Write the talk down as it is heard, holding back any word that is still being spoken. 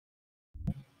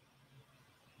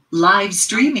Live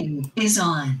streaming is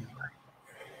on.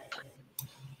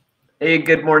 Hey,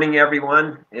 good morning,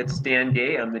 everyone. It's Dan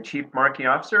Gay. I'm the Chief Marketing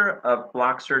Officer of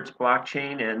BlockSearch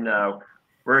Blockchain, and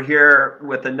we're here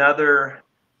with another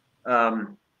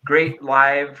great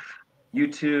live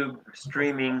YouTube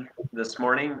streaming this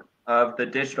morning of the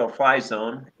Digital Fly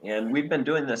Zone. And we've been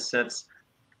doing this since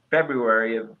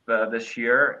February of this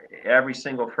year, every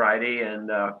single Friday.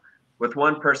 And with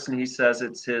one person, he says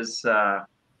it's his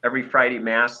every Friday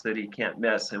mass that he can't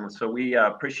miss. And so we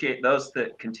appreciate those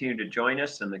that continue to join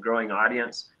us and the growing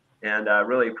audience, and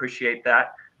really appreciate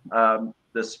that.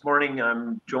 This morning,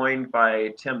 I'm joined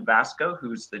by Tim Vasco,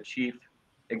 who's the Chief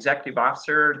Executive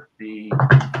Officer, the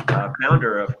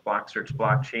founder of BlockSearch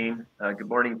Blockchain. Good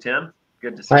morning, Tim.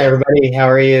 Good to see you. Hi, everybody. How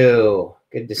are you?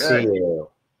 Good to see you.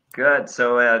 Good.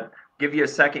 So give you a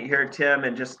second here, Tim,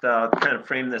 and just kind of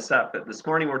frame this up. But this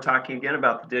morning, we're talking again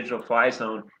about the Digital Fly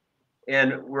Zone.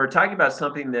 And we're talking about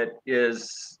something that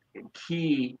is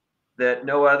key that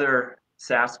no other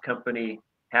SaaS company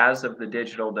has of the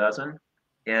digital dozen.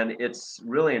 And it's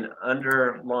really an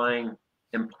underlying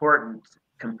important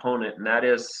component, and that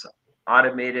is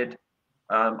automated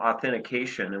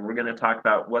authentication. And we're going to talk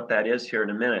about what that is here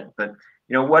in a minute. But,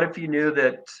 you know, what if you knew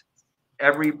that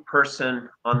every person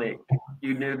on the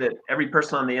end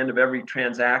of every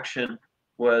transaction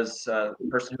was a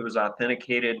person who was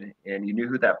authenticated, and you knew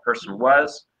who that person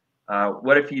was?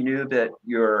 What if you knew that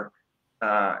your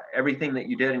everything that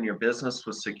you did in your business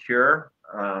was secure,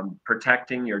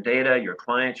 protecting your data, your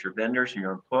clients, your vendors, and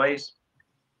your employees?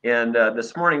 And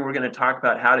this morning we're going to talk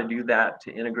about how to do that,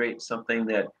 to integrate something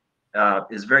that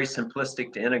is very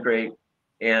simplistic to integrate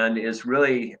and is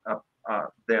really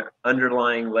the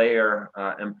underlying layer,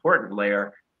 important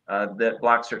layer that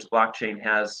BlockSearch Blockchain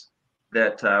has,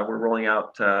 that we're rolling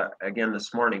out again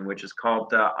this morning, which is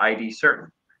called ID Certain.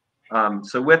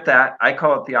 So with that, I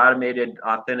call it the automated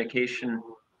authentication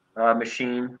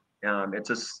machine. It's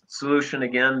a solution,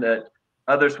 again, that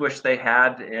others wish they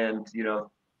had, and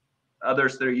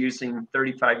others that are using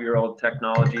 35-year-old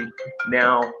technology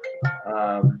now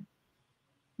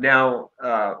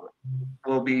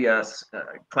will be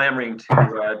clamoring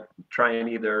to try and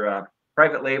either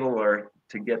private label or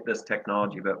to get this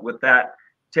technology. But with that,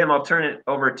 Tim, I'll turn it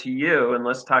over to you, and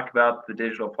let's talk about the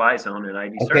Digital Fly Zone and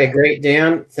ID Certain. Okay, great,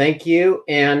 Dan. Thank you.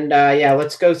 And yeah,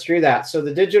 let's go through that. So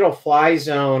the Digital Fly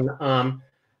Zone,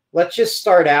 let's just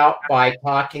start out by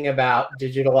talking about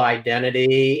digital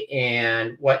identity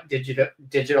and what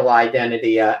digital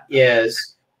identity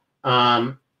is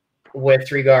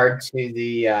with regard to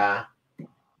the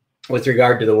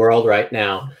world right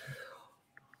now.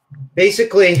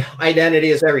 Basically, identity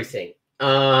is everything.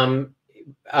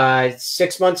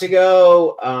 6 months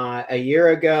ago, a year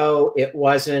ago, it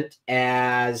wasn't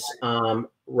as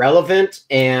relevant,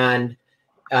 and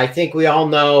I think we all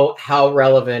know how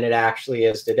relevant it actually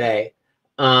is today.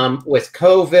 With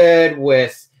COVID,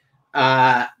 with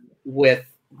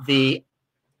the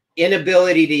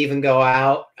inability to even go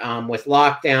out, with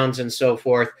lockdowns and so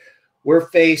forth, we're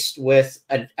faced with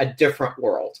a different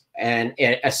world, and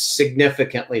a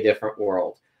significantly different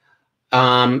world.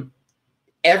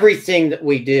 Everything that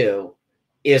we do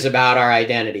is about our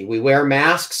identity. We wear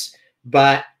masks,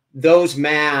 but those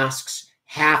masks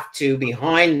have to,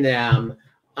 behind them,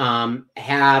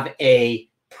 have a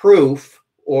proof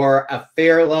or a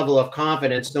fair level of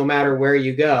confidence, no matter where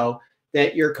you go,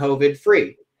 that you're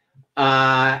COVID-free.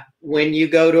 When you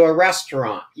go to a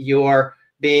restaurant, you're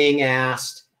being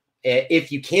asked,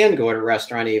 if you can go to a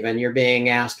restaurant even, you're being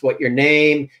asked what your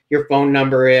name, your phone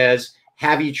number is,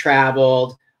 have you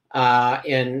traveled?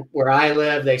 In where I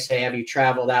live, they say, have you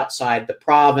traveled outside the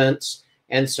province,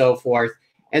 and so forth.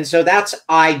 And so that's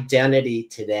identity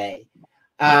today.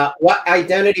 What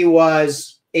identity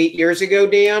was 8 years ago,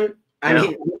 Dan? I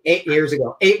mean, 8 years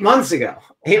ago, 8 months ago,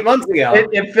 8 months ago.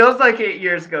 It feels like 8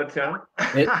 years ago, Tim.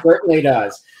 It certainly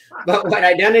does. But what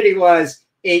identity was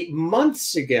 8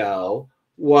 months ago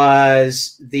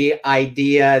was the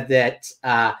idea that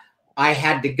I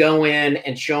had to go in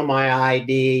and show my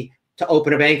ID to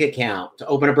open a bank account, to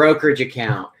open a brokerage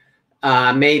account,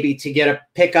 maybe to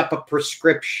pick up a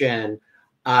prescription,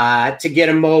 to get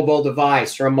a mobile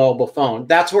device or a mobile phone.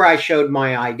 That's where I showed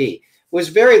my ID. It was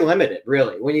very limited,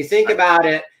 really. When you think about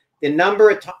it, the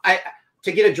number of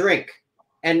to get a drink,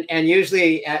 and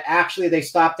usually, actually, they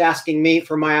stopped asking me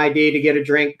for my ID to get a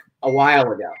drink a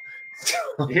while ago.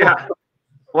 Yeah.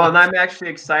 Well, and I'm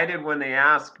actually excited when they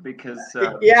ask, because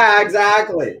yeah,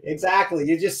 exactly.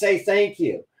 You just say thank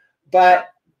you. But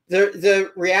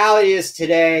the reality is,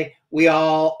 today we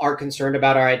all are concerned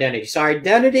about our identity. So our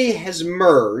identity has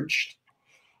merged,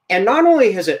 and not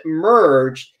only has it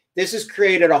merged, this has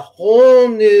created a whole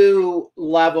new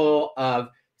level of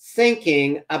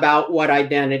thinking about what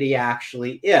identity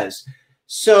actually is.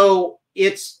 So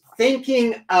it's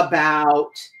thinking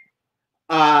about,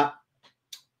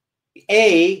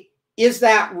 is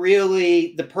that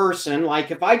really the person?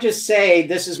 Like if I just say,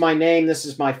 this is my name, this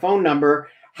is my phone number,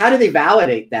 how do they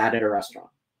validate that at a restaurant?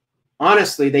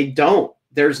 Honestly, they don't.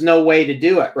 There's no way to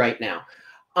do it right now.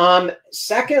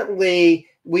 Secondly,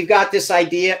 we've got this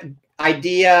idea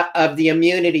of the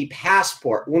immunity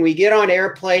passport. When we get on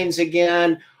airplanes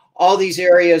again, all these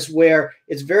areas where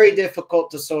it's very difficult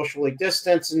to socially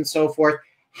distance and so forth,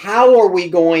 how are we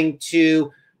going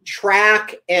to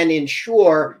track and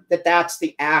ensure that that's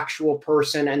the actual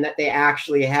person and that they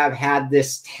actually have had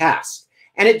this test?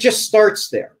 And it just starts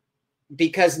there,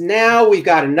 because now we've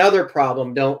got another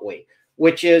problem, don't we?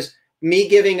 Which is me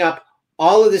giving up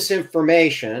all of this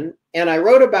information. And I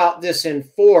wrote about this in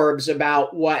Forbes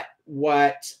about what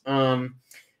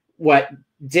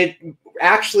did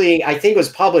actually, I think, was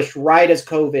published right as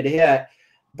COVID hit,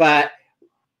 but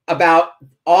about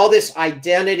all this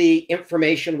identity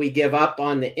information we give up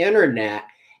on the internet.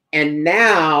 And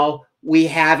now we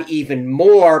have even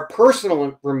more personal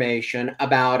information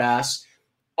about us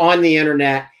on the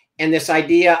internet. And this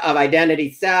idea of identity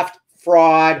theft,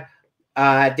 fraud.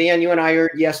 Dan, you and I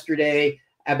heard yesterday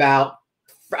about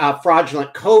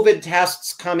fraudulent COVID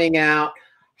tests coming out,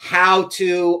 how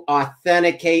to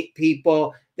authenticate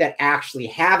people that actually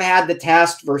have had the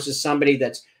test versus somebody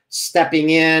that's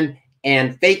stepping in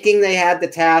and faking they had the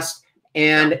test.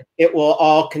 And it will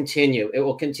all continue. It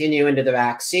will continue into the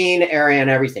vaccine area and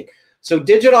everything. So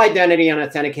digital identity and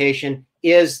authentication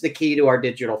is the key to our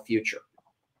digital future.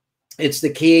 It's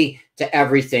the key to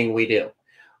everything we do.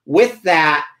 With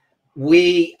that,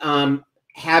 we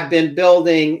have been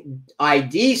building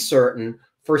ID Certain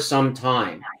for some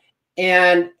time.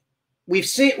 And we've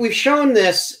shown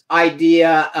this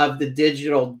idea of the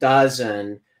digital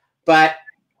dozen, but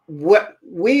what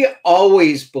we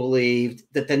always believed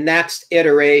that the next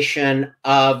iteration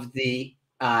of the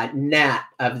net,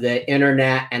 of the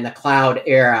internet and the cloud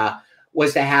era,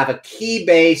 was to have a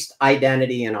key-based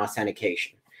identity and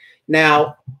authentication.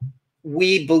 Now,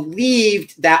 we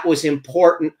believed that was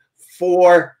important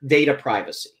for data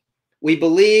privacy. We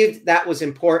believed that was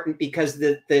important because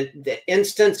the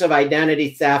instance of identity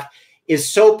theft is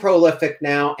so prolific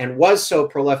now, and was so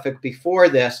prolific before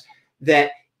this,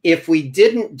 that if we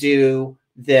didn't do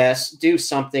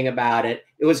something about it,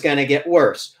 it was going to get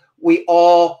worse. We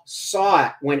all saw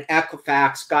it when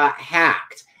Equifax got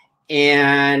hacked,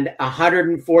 and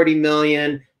 140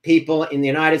 million people in the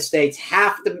United States,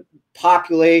 half the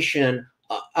population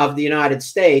of the United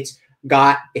States,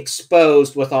 got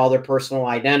exposed with all their personal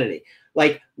identity.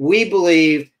 Like, we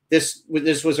believed this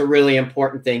was a really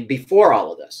important thing before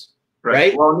all of this,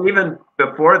 right? Well, even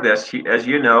before this, as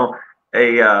you know,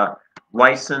 a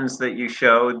license that you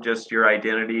showed, just your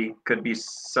identity, could be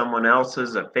someone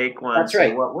else's, a fake one. That's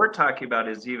right. So what we're talking about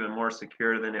is even more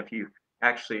secure than if you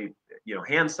actually,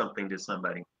 hand something to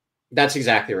somebody. That's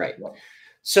exactly right.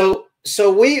 So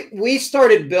we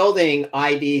started building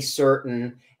ID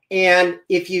Certain. And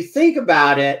if you think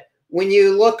about it, when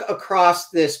you look across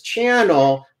this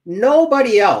channel,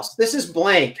 nobody else, this is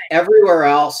blank everywhere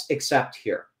else except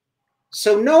here.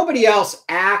 So nobody else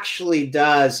actually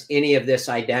does any of this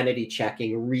identity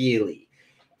checking, really.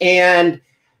 And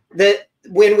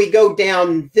when we go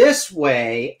down this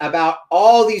way about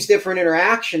all these different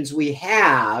interactions we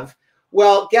have,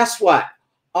 well, guess what?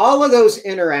 All of those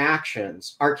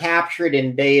interactions are captured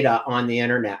in data on the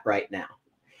internet right now.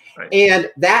 Right. And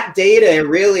that data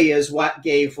really is what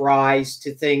gave rise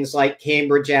to things like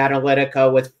Cambridge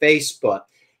Analytica with Facebook.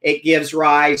 It gives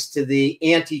rise to the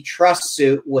antitrust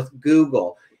suit with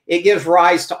Google. It gives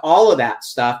rise to all of that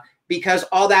stuff because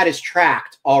all that is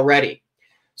tracked already.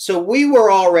 So we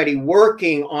were already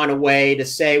working on a way to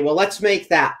say, well, let's make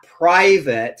that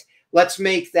private. Let's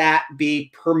make that be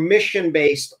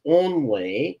permission-based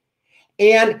only.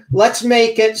 And let's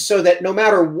make it so that no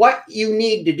matter what you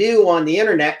need to do on the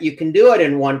internet, you can do it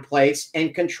in one place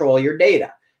and control your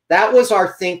data. That was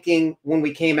our thinking when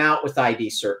we came out with ID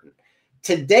Certain.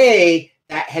 Today,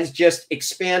 that has just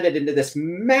expanded into this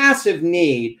massive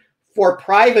need for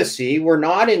privacy. We're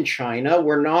not in China.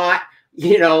 We're not,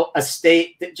 a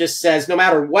state that just says, no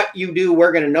matter what you do,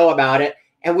 we're going to know about it.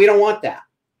 And we don't want that.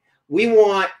 We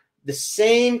want the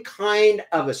same kind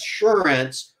of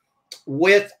assurance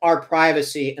with our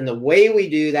privacy. And the way we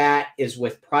do that is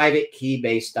with private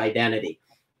key-based identity.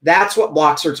 That's what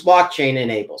BlockCert's blockchain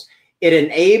enables. It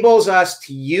enables us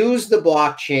to use the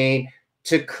blockchain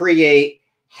to create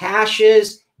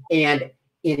hashes and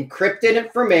encrypted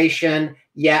information,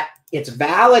 yet it's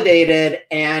validated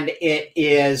and it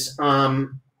is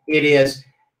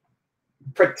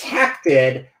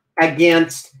protected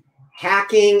against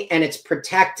hacking, and it's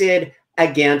protected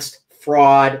against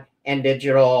fraud and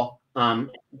digital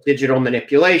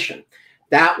manipulation.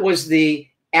 That was the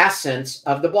essence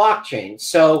of the blockchain.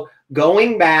 So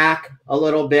going back a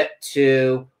little bit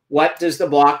to what does the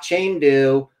blockchain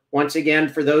do? Once again,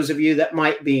 for those of you that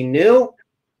might be new,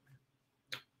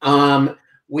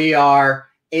 we are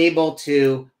able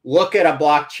to look at a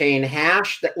blockchain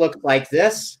hash that looks like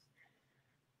this.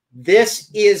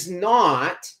 This is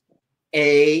not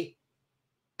a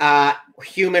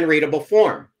human readable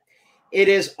form. It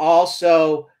is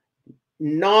also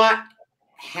not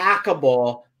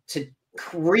hackable to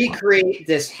recreate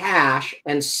this hash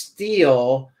and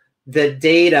steal the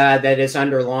data that is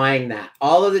underlying that.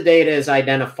 All of the data is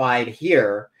identified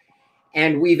here,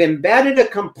 and we've embedded a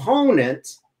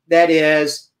component that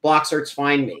is block search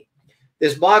find me.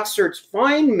 This block search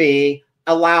find me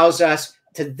allows us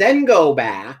to then go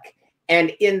back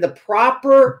and in the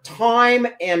proper time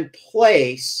and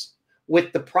place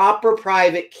with the proper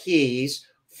private keys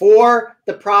for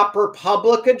the proper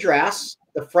public address,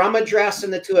 the from address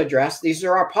and the to address, these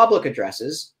are our public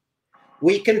addresses,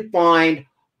 we can find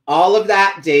all of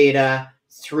that data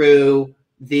through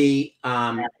the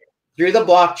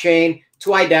blockchain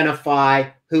to identify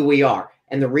who we are.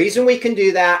 And the reason we can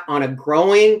do that on a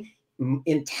growing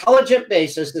intelligent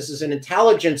basis, this is an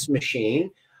intelligence machine,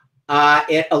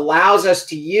 it allows us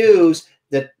to use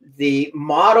the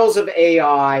models of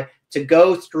AI to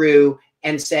go through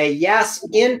and say, yes,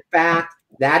 in fact,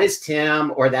 that is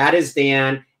Tim or that is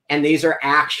Dan, and these are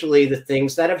actually the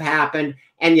things that have happened.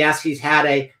 And yes, he's had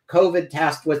a COVID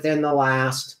test within the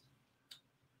last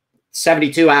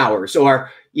 72 hours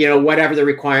or, you know, whatever the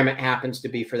requirement happens to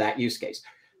be for that use case.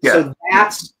 Yeah. So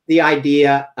that's the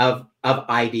idea of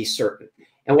ID certain.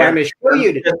 And what I'm going to show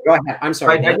you today, go ahead. I'm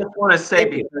sorry. I just want to say,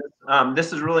 because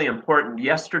this is really important.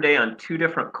 Yesterday on 2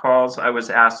 different calls, I was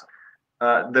asked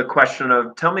the question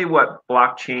of, tell me what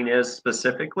blockchain is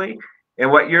specifically. And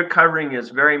what you're covering is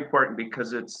very important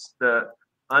because it's the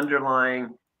underlying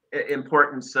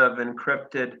importance of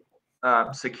encrypted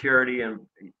security and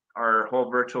our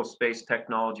whole virtual space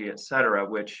technology, et cetera,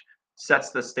 which sets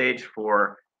the stage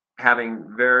for having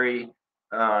very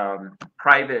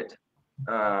private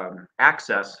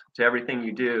access to everything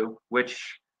you do,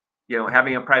 which, you know,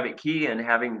 having a private key and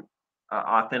having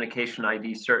authentication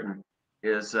ID certain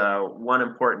is one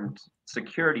important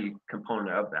security component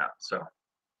of that. So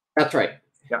that's right.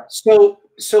 Yeah. So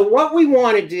what we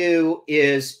want to do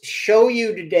is show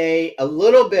you today a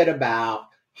little bit about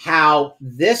how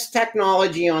this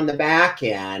technology on the back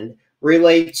end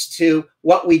relates to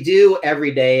what we do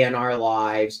every day in our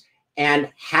lives and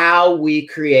how we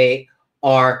create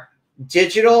our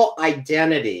digital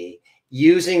identity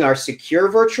using our secure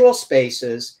virtual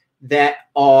spaces that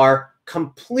are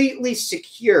completely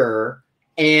secure.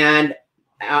 And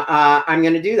I'm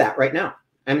going to do that right now.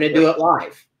 I'm going to do it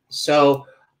live. So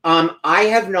I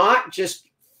have not just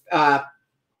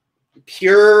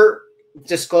pure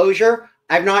disclosure.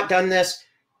 I've not done this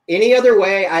any other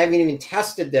way. I haven't even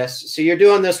tested this. So you're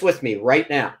doing this with me right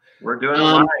now. We're doing it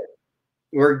live.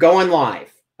 We're going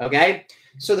live. Okay.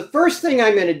 So the first thing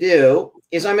I'm going to do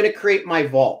is I'm going to create my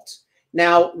vault.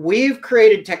 Now we've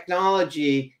created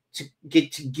technology to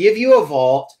give you a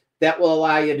vault that will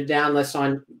allow you to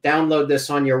download this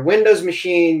on your Windows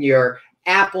machine, your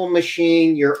Apple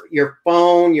machine, your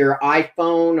phone, your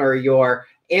iPhone or your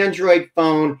Android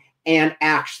phone, and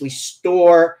actually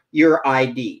store your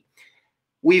ID.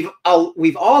 We've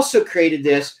also created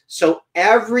this so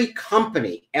every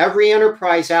company, every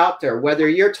enterprise out there, whether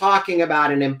you're talking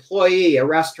about an employee, a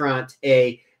restaurant,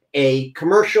 a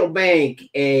commercial bank,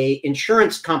 a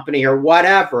insurance company, or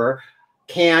whatever,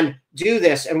 can do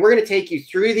this. And we're going to take you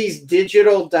through these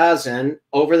digital dozen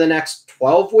over the next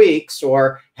 12 weeks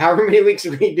or however many weeks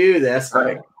we do this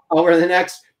over the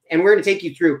next, and we're going to take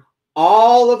you through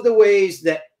all of the ways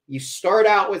that you start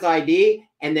out with ID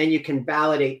and then you can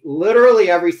validate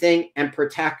literally everything and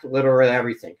protect literally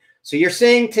everything. So you're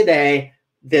seeing today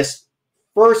this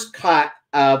first cut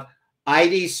of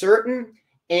ID certain,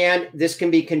 and this can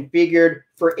be configured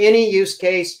for any use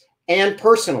case and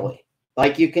personally,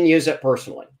 like you can use it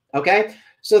personally. Okay.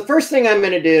 So the first thing I'm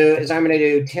going to do is I'm going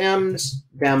to do Tim's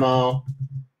demo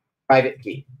private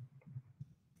key.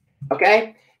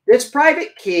 Okay. This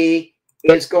private key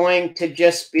is going to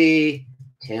just be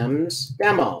Tim's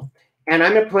demo. And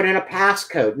I'm going to put in a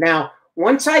passcode. Now,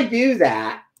 once I do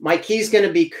that, my key is going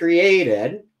to be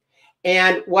created.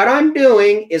 And what I'm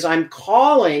doing is I'm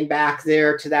calling back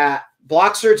there to that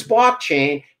Blockcert's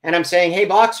blockchain, and I'm saying, hey,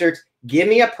 Blockcert, give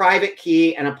me a private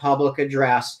key and a public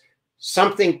address,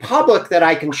 something public that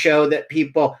I can show that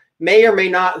people may or may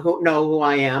not know who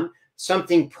I am,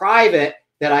 something private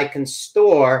that I can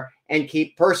store and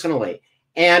keep personally.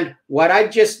 And what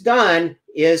I've just done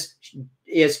is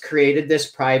created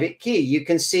this private key. You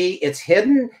can see it's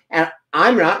hidden, and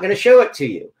I'm not going to show it to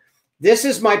you. This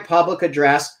is my public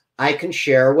address I can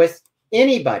share with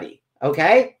anybody,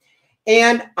 okay?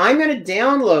 And I'm going to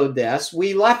download this.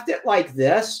 We left it like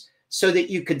this so that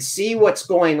you could see what's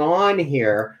going on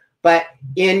here. But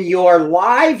in your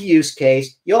live use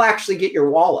case, you'll actually get your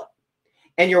wallet.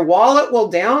 And your wallet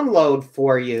will download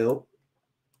for you,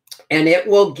 and it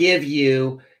will give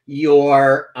you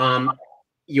your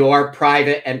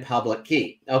private and public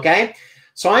key, okay?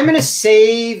 So I'm going to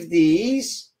save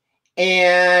these,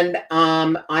 and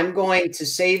I'm going to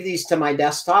save these to my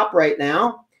desktop right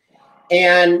now.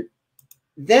 And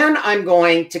then I'm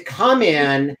going to come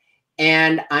in,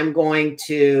 and I'm going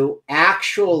to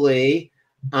actually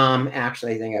I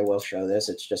think I will show this.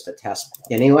 It's just a test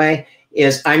anyway,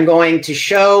 is I'm going to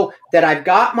show that I've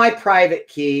got my private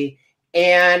key,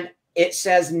 and it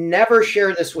says never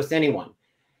share this with anyone.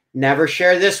 Never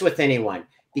share this with anyone,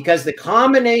 because the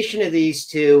combination of these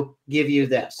two give you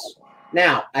this.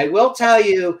 Now, I will tell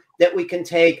you that we can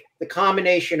take the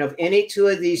combination of any two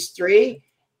of these three,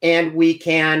 and we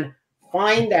can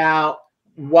find out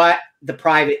what the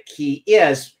private key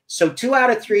is. So 2 out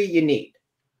of 3 you need,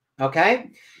 okay?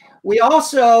 We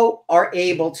also are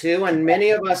able to, and many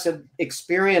of us have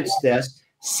experienced this,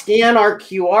 scan our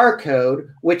QR code,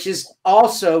 which is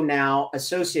also now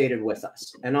associated with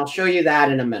us. And I'll show you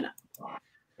that in a minute.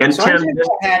 And so Tim, I'm going to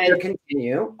go ahead and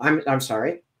continue. I'm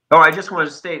sorry. Oh, I just want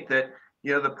to state that,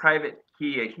 you know, the private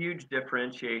key, a huge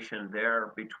differentiation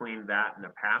there between that and a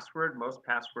password. Most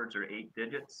passwords are 8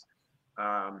 digits.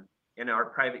 And our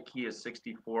private key is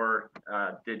 64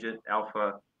 digit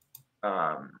alpha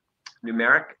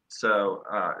numeric. So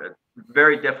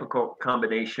very difficult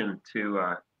combination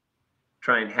to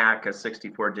try and hack a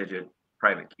 64 digit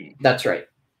private key. That's right.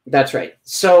 That's right.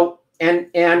 So,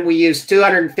 and we use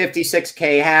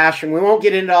 256K hash, and we won't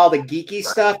get into all the geeky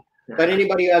stuff, but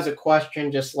anybody who has a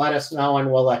question, just let us know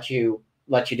and we'll let you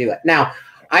do it. Now,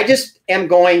 I just am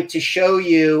going to show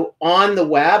you on the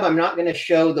web. I'm not going to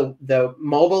show the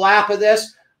mobile app of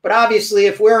this, but obviously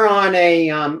if we're on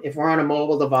a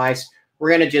mobile device, we're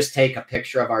going to just take a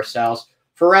picture of ourselves.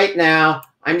 For right now,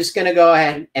 I'm just going to go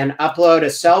ahead and upload a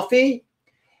selfie.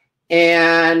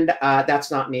 And that's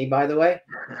not me, by the way.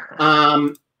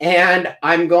 And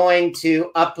I'm going to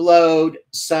upload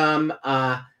some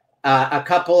a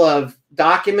couple of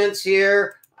documents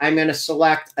here. I'm going to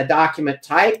select a document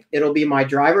type. It'll be my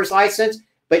driver's license.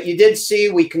 But you did see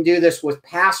we can do this with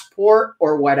passport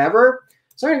or whatever.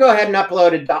 So I'm going to go ahead and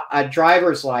upload a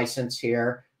driver's license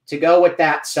here to go with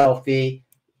that selfie.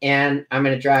 And I'm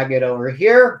going to drag it over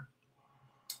here.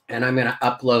 And I'm going to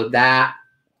upload that.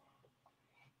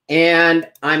 And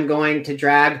I'm going to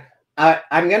drag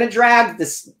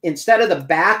this, instead of the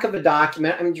back of a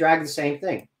document, I'm going to drag the same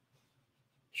thing.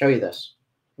 Show you this,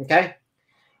 okay?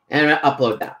 And I'm going to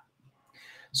upload that.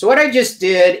 So what I just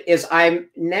did is I'm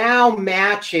now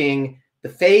matching the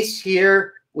face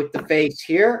here with the face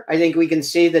here. I think we can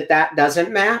see that that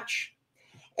doesn't match.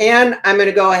 And I'm going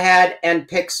to go ahead and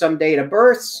pick some date of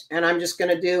births, and I'm just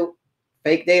going to do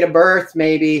fake date of birth,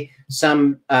 maybe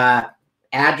some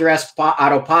address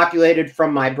auto-populated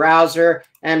from my browser,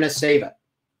 and I'm going to save it.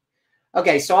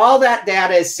 Okay, so all that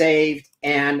data is saved,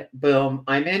 and boom,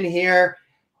 I'm in here.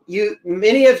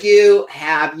 Many of you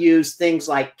have used things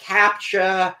like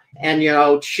CAPTCHA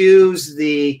and, choose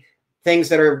the things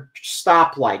that are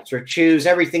stoplights, or choose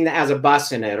everything that has a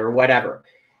bus in it or whatever.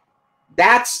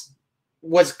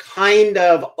 Was kind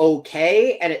of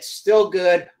okay, and it's still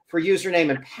good for username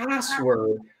and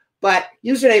password, but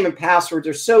username and passwords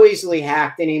are so easily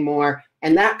hacked anymore,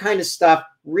 and that kind of stuff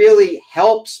really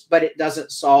helps, but it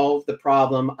doesn't solve the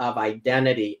problem of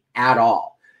identity at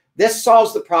all. This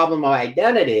solves the problem of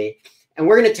identity, and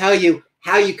we're going to tell you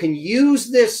how you can use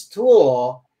this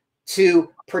tool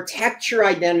to protect your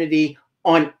identity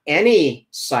on any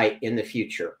site in the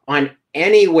future, on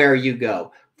anywhere you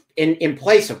go, in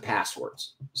place of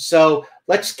passwords. So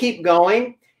let's keep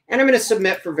going, and I'm going to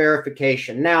submit for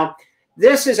verification. Now,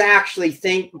 this is actually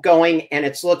going, and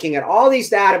it's looking at all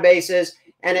these databases,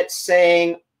 and it's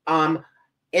saying, am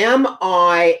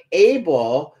I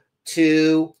able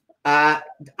to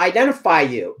identify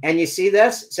you? And you see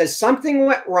this? It says something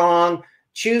went wrong,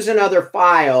 choose another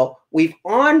file. We've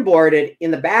onboarded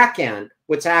in the back end.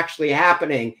 What's actually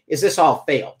happening is this all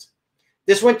failed.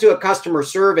 This went to a customer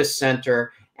service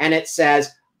center, and it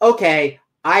says, okay,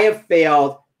 I have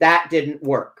failed. That didn't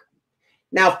work.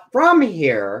 Now from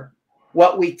here,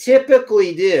 what we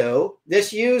typically do,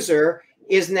 this user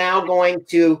is now going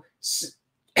to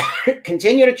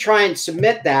continue to try and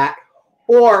submit that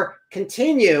or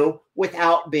continue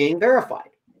without being verified.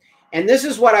 And this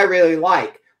is what I really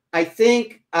like. I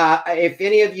think if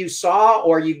any of you saw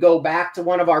or you go back to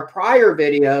one of our prior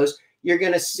videos, you're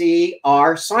going to see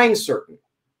our sign certain.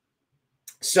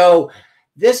 So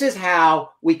this is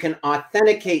how we can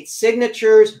authenticate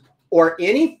signatures or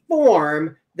any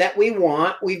form that we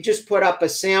want. We've just put up a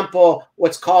sample,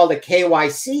 what's called a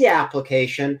KYC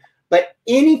application, but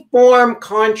any form,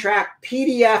 contract,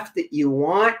 PDF that you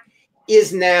want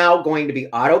is now going to be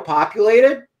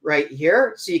auto-populated right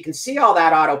here. So you can see all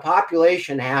that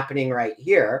auto-population happening right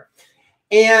here.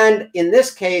 And in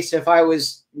this case, if I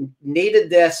needed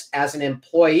this as an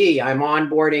employee, I'm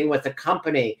onboarding with a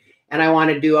company and I want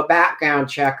to do a background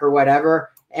check or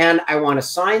whatever, and I want to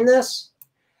sign this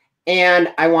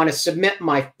and I want to submit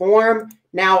my form.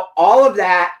 Now, all of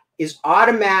that is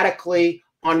automatically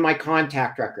on my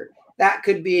contact record. That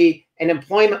could be an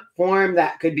employment form,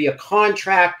 that could be a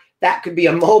contract, that could be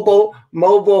a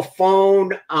mobile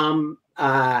phone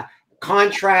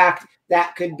contract,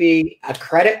 that could be a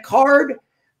credit card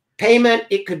payment,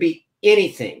 it could be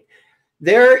anything.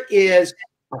 There is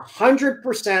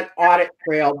 100% audit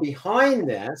trail behind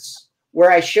this, where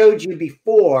I showed you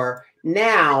before.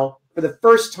 Now, for the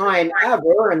first time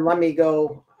ever, and let me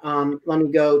go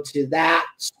to that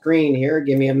screen here.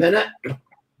 Give me a minute,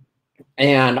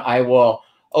 and I will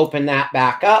open that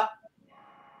back up.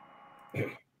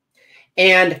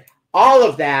 And all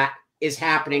of that is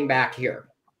happening back here.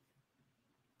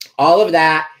 All of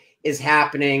that is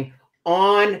happening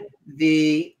on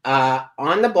the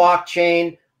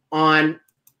blockchain, on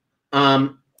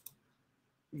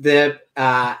the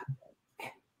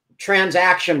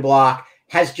transaction block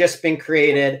has just been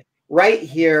created right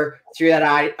here through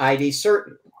that ID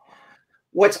certain.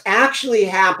 What's actually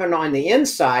happened on the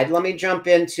inside, let me jump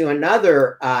into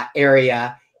another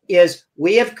area, is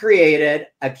we have created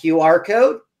a QR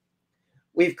code.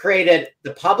 We've created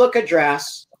the public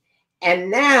address, and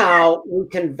now we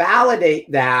can validate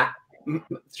that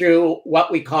through what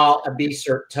we call a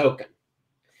BCert token.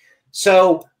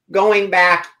 So going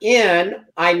back in,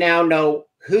 I now know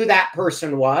who that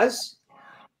person was.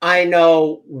 I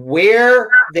know where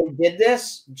they did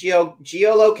this,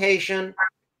 geolocation,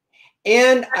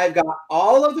 and I've got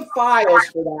all of the files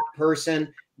for that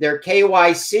person, their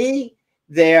KYC,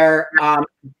 their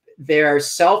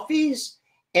selfies,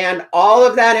 and all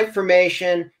of that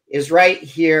information is right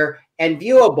here and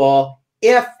viewable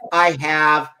if I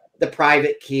have the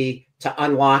private key to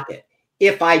unlock it.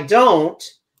 If I don't,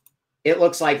 it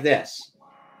looks like this.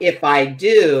 If I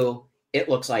do, it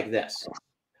looks like this.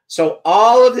 So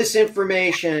all of this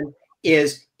information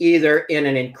is either in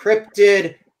an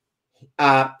encrypted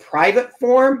private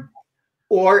form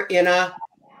or in a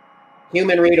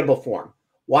human readable form.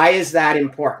 Why is that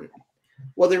important?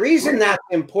 Well, the reason that's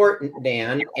important,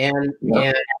 Dan, and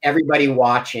everybody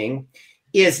watching,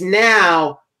 is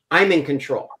now I'm in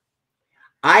control.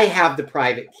 I have the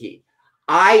private key.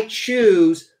 I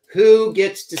choose who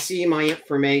gets to see my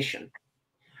information.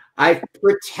 I've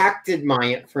protected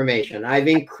my information. I've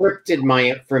encrypted my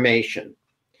information.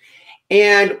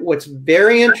 And what's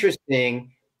very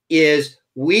interesting is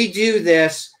we do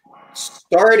this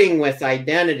starting with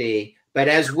identity, but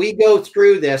as we go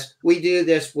through this, we do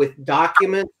this with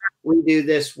documents, we do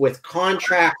this with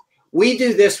contracts, we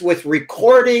do this with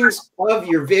recordings of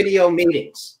your video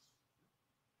meetings.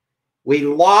 We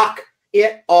lock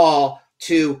it all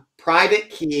to private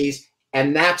keys,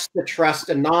 and that's the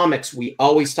trustonomics we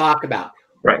always talk about.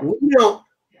 Right. We don't,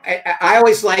 I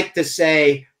always like to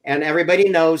say, and everybody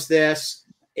knows this,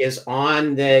 is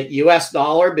on the US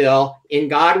dollar bill, in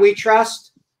God we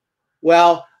trust.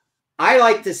 Well, I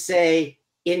like to say,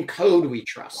 in code we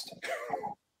trust.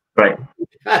 Right.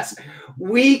 Because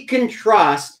we can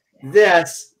trust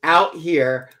this out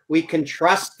here. We can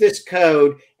trust this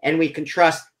code, and we can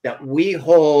trust that we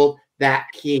hold that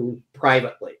key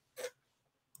privately.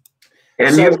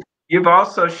 And so, you've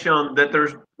also shown that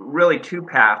there's really two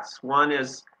paths. One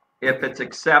is if it's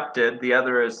accepted, the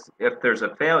other is if there's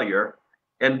a failure.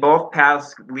 And both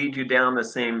paths lead you down the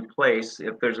same place.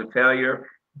 If there's a failure,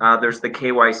 there's the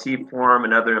KYC form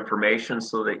and other information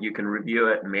so that you can review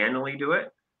it and manually do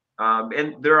it.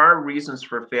 And there are reasons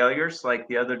for failures. Like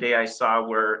the other day I saw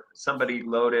where somebody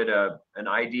loaded an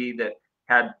ID that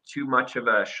had too much of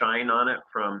a shine on it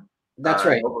from that's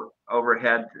right.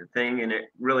 overhead thing, and it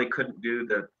really couldn't do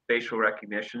the facial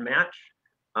recognition match.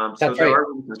 So That's there right.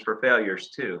 are reasons for failures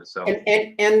too. So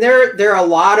And there are a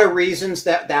lot of reasons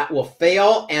that will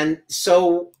fail. And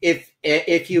so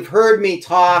if you've heard me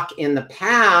talk in the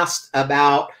past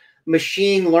about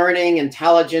machine learning,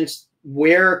 intelligence,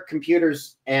 where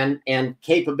computers and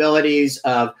capabilities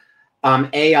of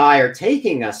AI are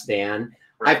taking us, Dan,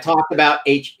 right. I've talked about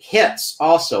HITs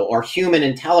also, or human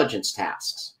intelligence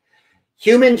tasks.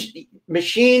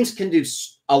 Machines can do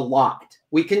a lot.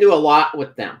 We can do a lot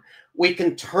with them. We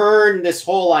can turn this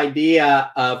whole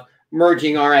idea of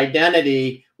merging our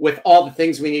identity with all the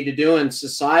things we need to do in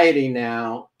society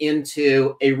now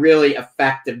into a really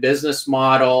effective business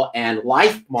model and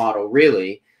life model,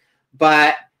 really.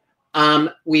 But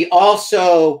we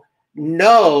also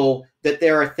know that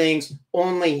there are things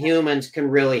only humans can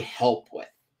really help with.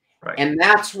 Right. And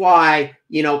that's why,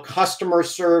 you know, customer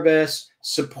service,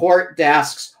 support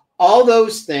desks, all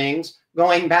those things,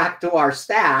 going back to our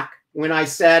stack, when I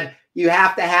said you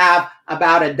have to have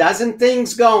about a dozen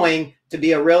things going to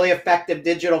be a really effective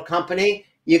digital company,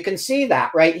 you can see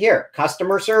that right here,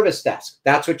 customer service desk.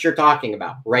 That's what you're talking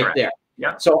about right Correct. there.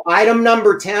 Yeah. So item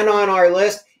number 10 on our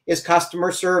list is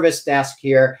customer service desk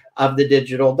here of the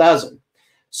digital dozen.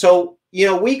 So, you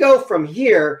know, we go from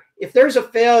here. If there's a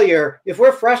failure, if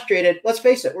we're frustrated, let's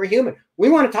face it, we're human. We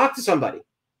want to talk to somebody.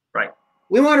 Right.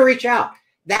 We want to reach out.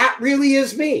 That really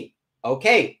is me.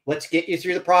 Okay, let's get you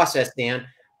through the process, Dan,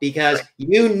 because right.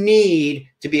 you need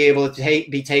to be able to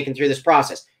be taken through this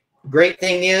process. Great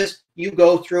thing is you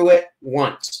go through it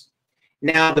once.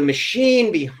 Now, the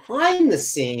machine behind the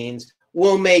scenes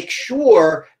will make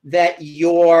sure that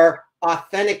you're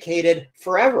authenticated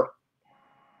forever.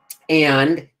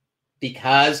 And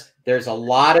because there's a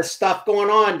lot of stuff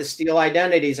going on to steal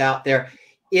identities out there,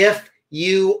 if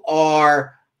you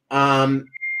are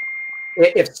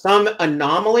if some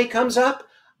anomaly comes up,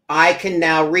 I can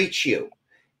now reach you,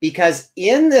 because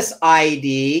in this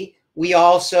ID, we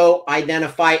also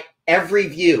identify every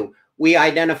view. We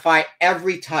identify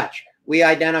every touch. We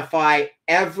identify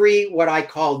every what I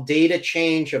call data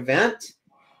change event.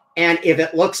 And if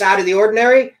it looks out of the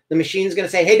ordinary, the machine's going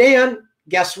to say, hey, Dan,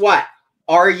 guess what?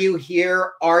 Are you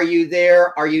here? Are you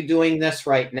there? Are you doing this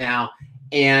right now?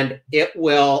 And it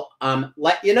will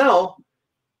let you know.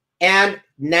 And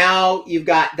now you've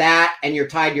got that, and you're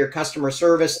tied to your customer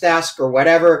service desk or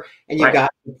whatever, and you've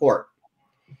got support.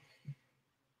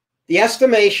 The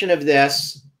estimation of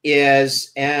this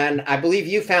is, and I believe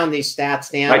you found these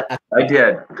stats, Dan. I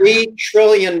did. $3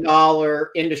 trillion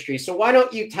industry. So why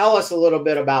don't you tell us a little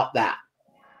bit about that?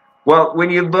 Well, when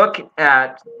you look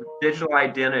at digital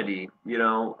identity, you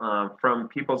know, from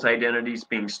people's identities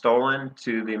being stolen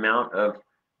to the amount of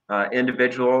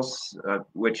individuals,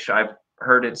 which I've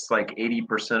heard it's like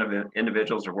 80% of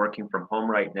individuals are working from home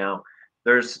right now.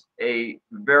 There's a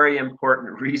very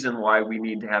important reason why we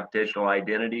need to have digital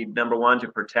identity. Number one, to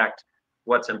protect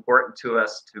what's important to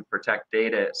us, to protect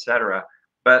data, et cetera.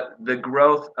 But the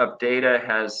growth of data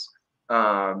has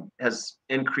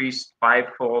increased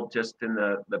fivefold just in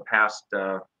the past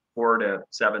 4 to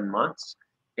 7 months.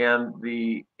 And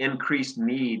the increased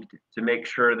need to make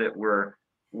sure that we're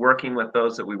working with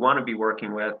those that we want to be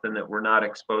working with and that we're not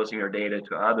exposing our data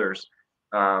to others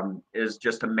is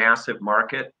just a massive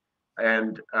market.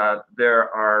 And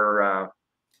there are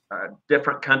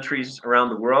different countries around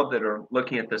the world that are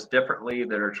looking at this differently,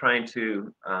 that are trying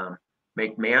to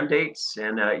make mandates.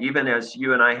 And even as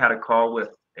you and I had a call with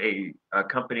a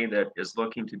company that is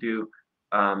looking to do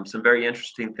some very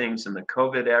interesting things in the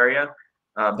COVID area,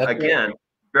 again,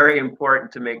 very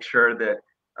important to make sure that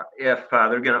if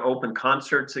they're going to open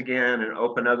concerts again and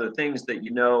open other things, that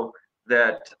you know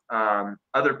that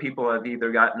other people have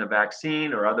either gotten a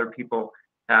vaccine or other people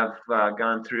have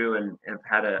gone through and have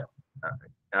had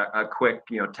a quick,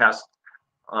 you know, test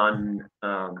on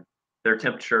their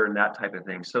temperature and that type of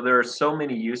thing. So there are so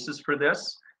many uses for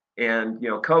this, and you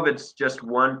know, COVID's just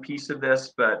one piece of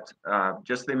this, but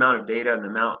just the amount of data and the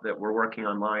amount that we're working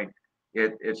online,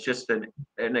 it's just an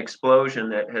explosion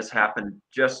that has happened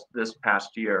just this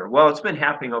past year. Well, it's been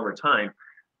happening over time,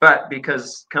 but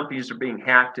because companies are being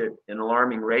hacked at an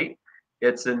alarming rate,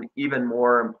 it's an even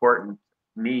more important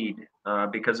need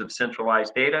because of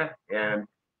centralized data. And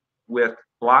with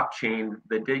blockchain,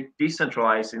 the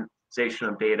decentralization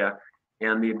of data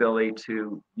and the ability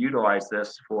to utilize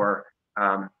this for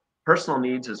personal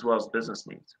needs as well as business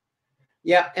needs.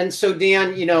 Yeah, and so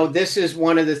Dan, you know, this is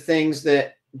one of the things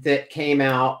that came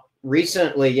out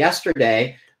recently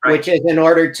yesterday, right, which is in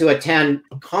order to attend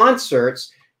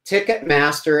concerts,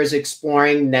 Ticketmaster is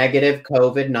exploring negative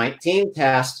COVID-19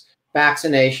 tests,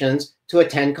 vaccinations to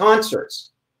attend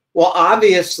concerts. Well,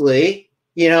 obviously,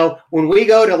 You know, when we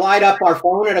go to light up our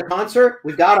phone at a concert,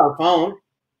 we've got our phone.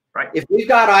 Right. If we've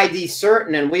got ID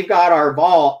certain and we've got our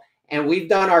vault and we've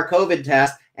done our COVID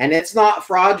test and it's not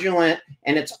fraudulent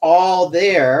and it's all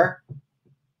there,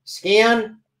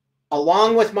 scan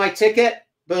along with my ticket,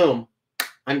 boom,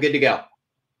 I'm good to go.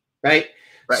 Right.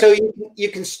 So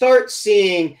you can start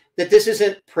seeing that this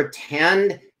isn't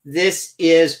pretend. This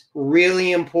is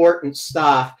really important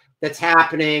stuff that's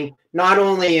happening not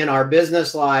only in our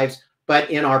business lives, but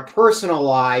in our personal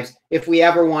lives, if we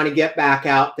ever want to get back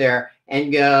out there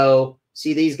and go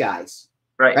see these guys.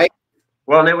 Right.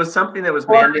 Well, and it was something that was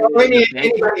mandated. Or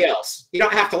anybody else. You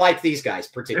don't have to like these guys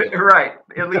particularly. Right.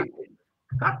 At least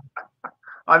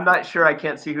I'm not sure. I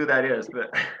can't see who that is,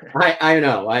 but I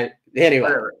know. Anyway.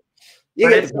 Whatever.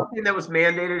 But it's something that was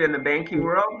mandated in the banking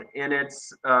world, and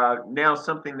it's now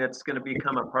something that's going to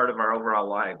become a part of our overall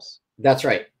lives. That's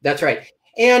right. That's right.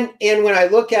 And when I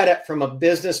look at it from a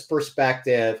business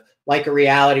perspective, like a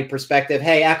reality perspective,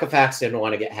 hey, Equifax didn't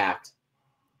want to get hacked.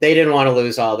 They didn't want to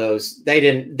lose all those. They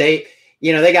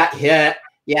got hit.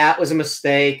 Yeah, it was a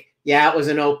mistake. Yeah, it was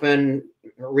an open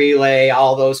relay,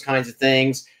 all those kinds of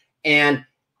things. And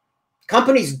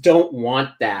companies don't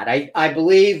want that. I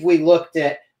believe we looked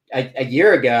at a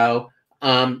year ago,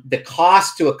 the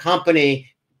cost to a company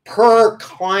per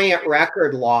client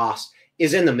record loss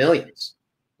is in the millions,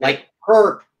 like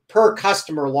per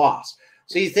customer loss.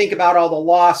 So you think about all the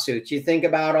lawsuits, you think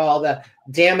about all the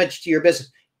damage to your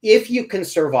business. If you can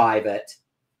survive it,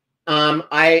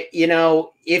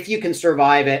 if you can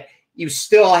survive it, you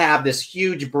still have this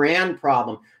huge brand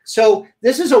problem. So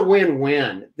this is a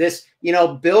win-win. This,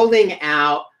 building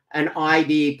out an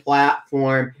ID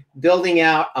platform, building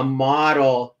out a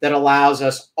model that allows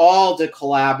us all to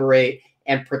collaborate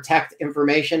and protect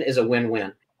information is a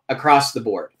win-win across the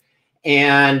board.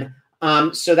 And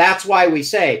so that's why we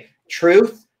say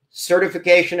truth,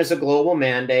 certification is a global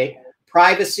mandate,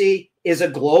 privacy is a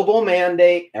global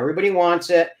mandate, everybody wants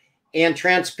it, and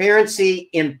transparency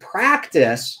in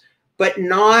practice, but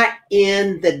not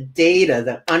in the data,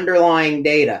 the underlying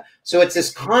data. So it's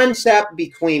this concept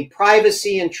between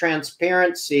privacy and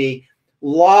transparency,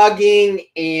 logging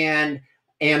and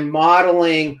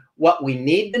modeling what we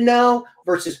need to know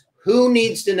versus who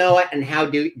needs to know it and how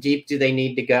deep do they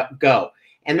need to go.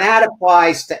 And that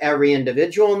applies to every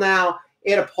individual now.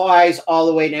 It applies all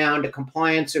the way down to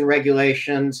compliance and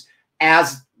regulations,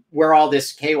 as where all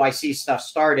this KYC stuff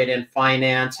started in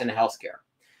finance and healthcare.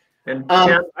 And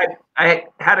Tim, I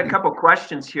had a couple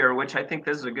questions here, which I think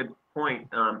this is a good point.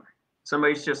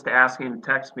 Somebody's just asking,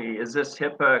 text me, is this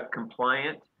HIPAA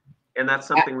compliant? And that's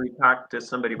something we talked to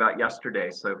somebody about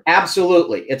yesterday. So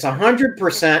absolutely, it's 100%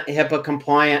 HIPAA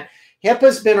compliant.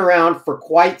 HIPAA's been around for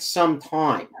quite some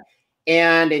time,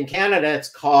 and in Canada, it's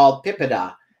called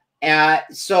PIPEDA.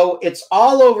 So it's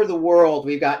all over the world.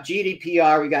 We've got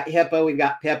GDPR, we've got HIPAA, we've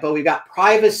got PIPA, we've got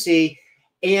privacy.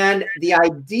 And the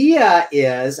idea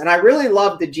is, and I really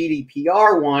love the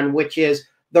GDPR one, which is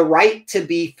the right to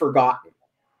be forgotten,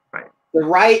 right? The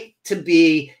right to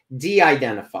be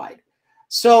de-identified.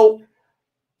 So,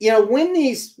 when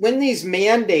these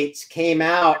mandates came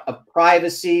out of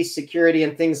privacy, security,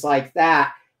 and things like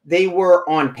that, they were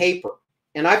on paper.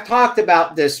 And I've talked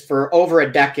about this for over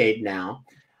a decade now.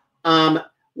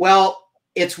 Well,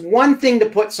 it's one thing to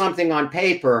put something on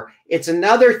paper. It's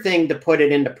another thing to put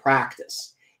it into practice.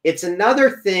 It's another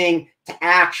thing to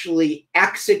actually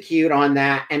execute on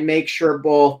that and make sure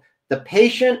both the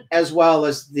patient as well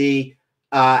as the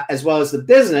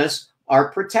business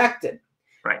are protected.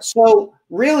 Right. So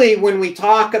really, when we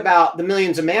talk about the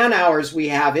millions of man hours we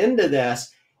have into this,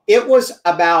 it was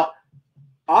about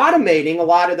automating a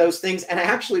lot of those things. And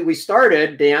actually, we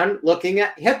started, Dan, looking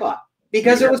at HIPAA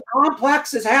because it was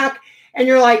complex as heck. And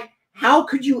you're like, how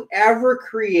could you ever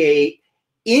create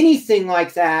anything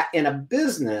like that in a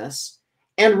business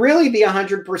and really be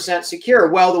 100% secure?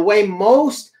 Well, the way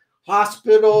most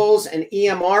hospitals and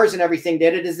EMRs and everything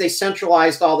did it is they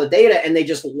centralized all the data and they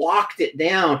just locked it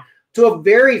down to a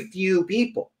very few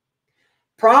people.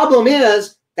 Problem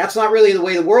is, that's not really the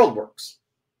way the world works.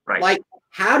 Right. Like,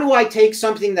 how do I take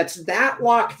something that's that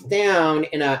locked down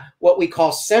in what we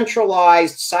call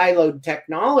centralized siloed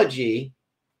technology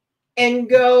and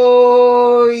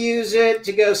go use it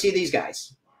to go see these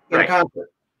guys in a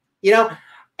concert?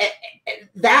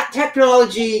 That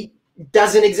technology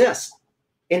doesn't exist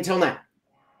until now.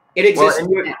 It exists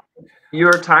now.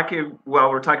 We're talking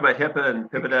about HIPAA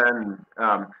and PIPEDA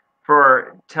and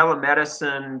for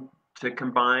telemedicine to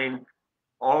combine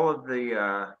all of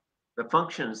the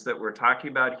functions that we're talking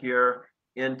about here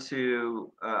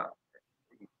into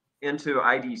into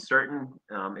ID Certain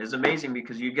is amazing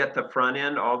because you get the front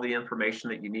end, all the information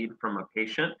that you need from a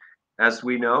patient. As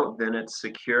we know, then it's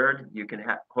secured. You can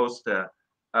host a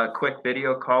quick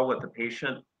video call with the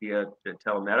patient via the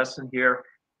telemedicine here,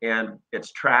 and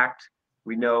it's tracked.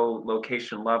 We know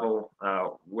location level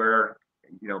where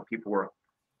people were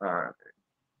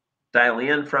dialing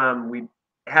in from. We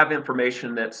have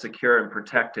information that's secure and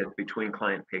protected between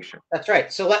client and patient. That's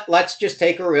right. So let's just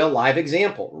take a real live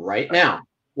example right now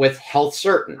with Health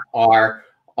Certain, our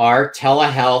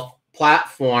telehealth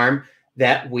platform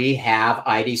that we have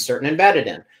ID Certain embedded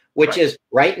in, which is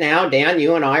right now, Dan,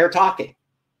 you and I are talking.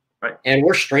 Right. And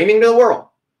we're streaming to the world.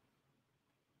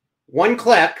 One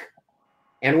click,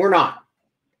 and we're not.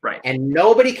 Right. And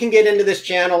nobody can get into this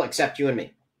channel except you and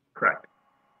me. Correct.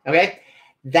 Okay?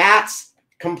 That's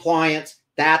compliance.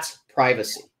 That's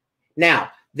privacy.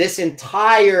 Now, this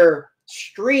entire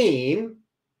stream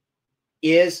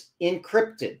is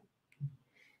encrypted.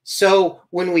 So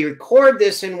when we record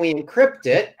this and we encrypt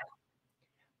it,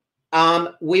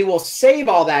 we will save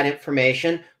all that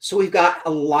information. So we've got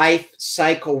a life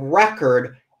cycle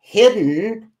record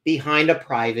hidden behind a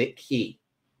private key.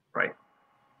 Right.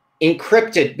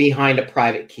 Encrypted behind a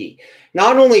private key.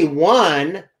 Not only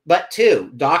one, but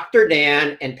two, Dr.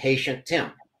 Dan and patient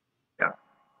Tim. Yeah.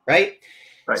 Right?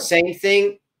 Right. Same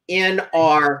thing in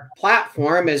our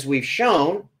platform, as we've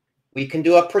shown, we can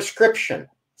do a prescription,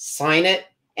 sign it,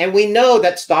 and we know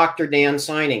that's Dr. Dan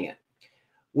signing it.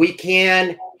 We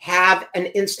can have an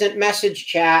instant message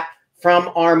chat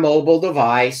from our mobile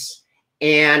device,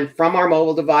 and from our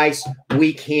mobile device,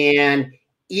 we can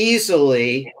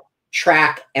easily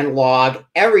track and log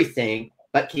everything,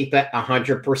 but keep it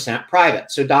 100%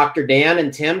 private. So Dr. Dan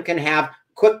and Tim can have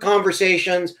quick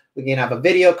conversations. We can have a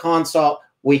video consult.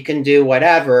 We can do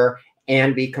whatever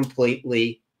and be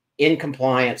completely in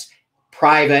compliance,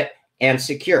 private, and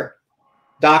secure.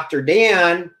 Dr.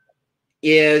 Dan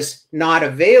is not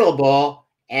available,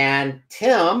 and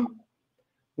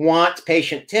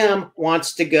patient Tim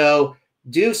wants to go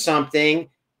do something,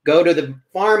 go to the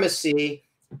pharmacy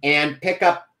and pick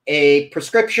up a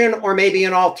prescription or maybe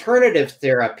an alternative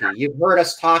therapy. You've heard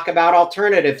us talk about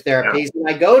alternative therapies. Yeah. And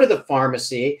I go to the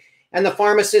pharmacy and the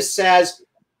pharmacist says,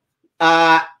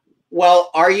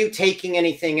 well, are you taking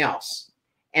anything else?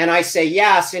 And I say,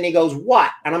 yes. And he goes,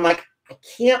 what? And I'm like, I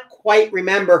can't quite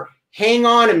remember. Hang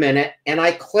on a minute. And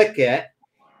I click it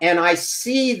and I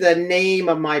see the name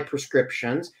of my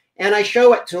prescriptions and I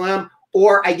show it to him,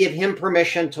 or I give him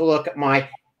permission to look at my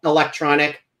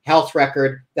electronic health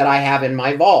record that I have in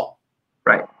my vault.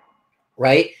 Right.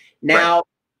 Right. Now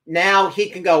he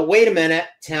can go, wait a minute,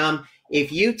 Tim,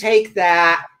 if you take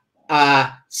that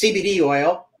CBD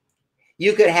oil,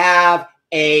 you could have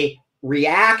a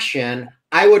reaction.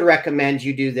 I would recommend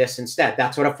you do this instead.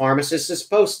 That's what a pharmacist is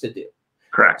supposed to do.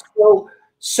 Correct.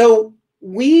 So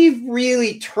we've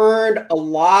really turned a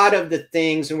lot of the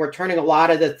things, and we're turning a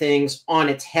lot of the things on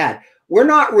its head. We're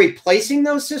not replacing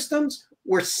those systems.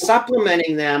 We're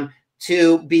supplementing them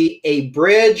to be a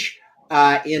bridge.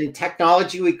 In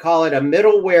technology, we call it a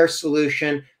middleware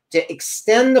solution to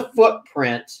extend the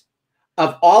footprint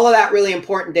of all of that really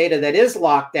important data that is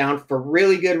locked down for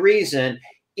really good reason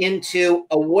into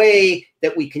a way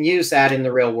that we can use that in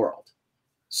the real world.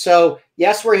 So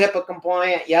yes, we're HIPAA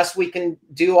compliant. Yes, we can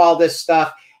do all this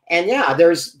stuff. And yeah,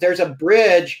 there's a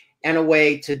bridge and a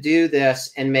way to do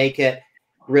this and make it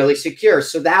really secure.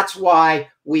 So that's why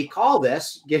we call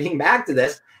this, getting back to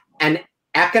this, an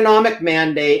economic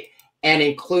mandate and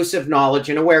inclusive knowledge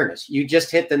and awareness. You just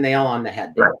hit the nail on the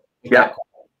head. Right. Yeah.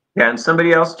 Yeah. And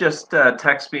somebody else just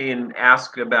texted me and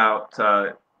asked about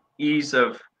ease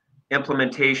of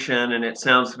implementation, and it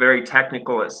sounds very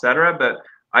technical, et cetera. But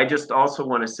I just also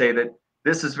want to say that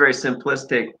this is very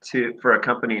simplistic for a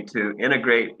company to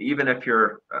integrate, even if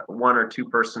you're a 1 or 2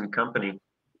 person company.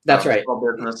 That's right. Small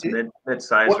business,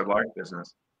 mid-size or large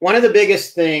business. One of the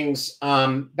biggest things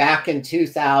back in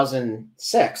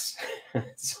 2006,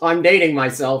 so I'm dating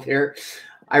myself here,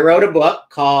 I wrote a book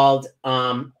called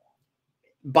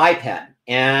BiPED,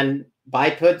 and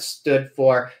BiPED stood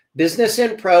for Business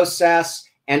in Process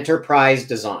Enterprise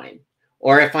Design.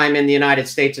 Or if I'm in the United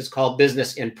States, it's called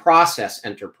Business in Process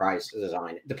Enterprise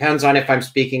Design. It depends on if I'm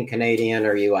speaking Canadian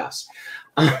or US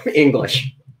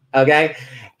English, okay?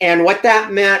 And what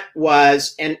that meant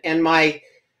was, and my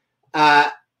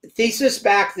thesis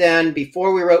back then,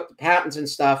 before we wrote the patents and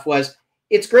stuff, was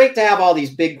it's great to have all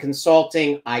these big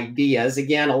consulting ideas,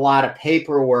 again, a lot of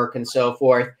paperwork and so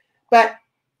forth, but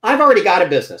I've already got a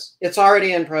business. It's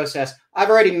already in process.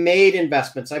 I've already made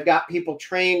investments. I've got people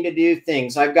trained to do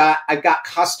things. I've got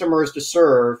customers to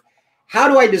serve. how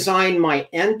do I design my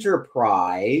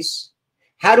enterprise?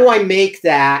 How do I make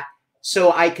that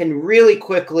so I can really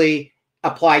quickly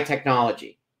apply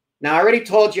technology? Now, I already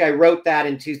told you I wrote that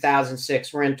in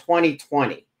 2006. We're in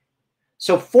 2020.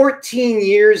 So 14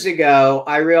 years ago,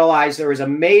 I realized there was a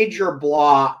major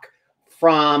block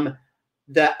from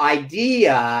the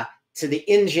idea to the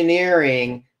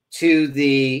engineering to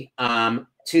the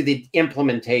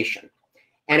implementation.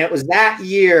 And it was that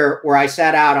year where I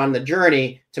set out on the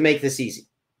journey to make this easy.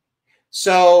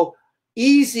 So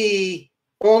easy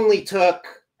only took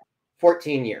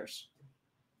 14 years.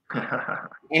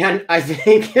 And I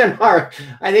think in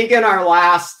our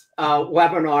last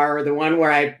webinar, the one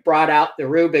where I brought out the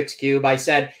Rubik's Cube, I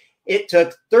said it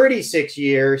took 36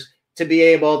 years to be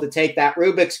able to take that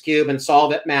Rubik's Cube and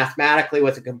solve it mathematically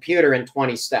with a computer in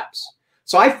 20 steps.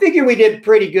 So I figure we did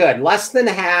pretty good, less than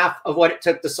half of what it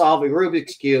took to solve a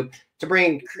Rubik's Cube to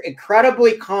bring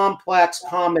incredibly complex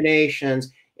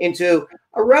combinations into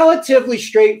a relatively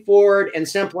straightforward and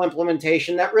simple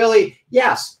implementation that really,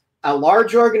 yes, a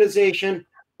large organization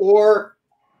or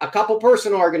a couple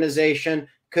person organization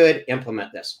could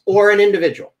implement this, or an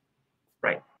individual.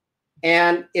 Right.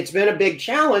 And it's been a big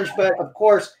challenge, but of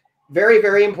course, very,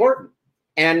 very important,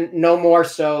 and no more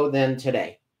so than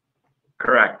today.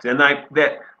 Correct. And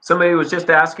that somebody was just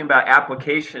asking about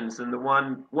applications, and the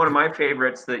one of my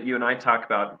favorites that you and I talk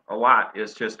about a lot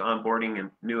is just onboarding and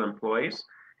new employees.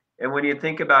 And when you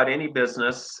think about any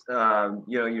business,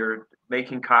 you're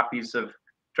making copies of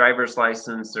driver's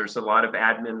license. There's a lot of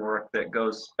admin work that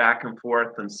goes back and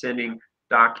forth and sending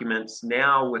documents.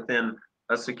 Now within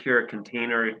a secure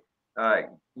container,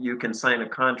 you can sign a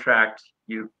contract.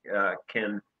 You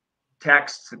can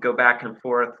text, go back and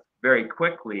forth very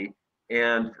quickly.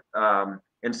 And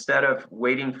instead of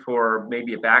waiting for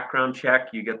maybe a background check,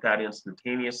 you get that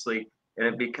instantaneously. And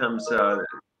it becomes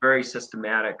very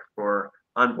systematic for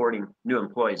onboarding new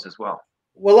employees as well.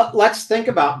 Well, let's think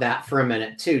about that for a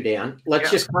minute too, Dan. Let's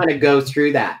just kind of go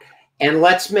through that, and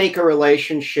let's make a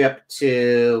relationship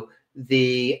to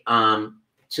the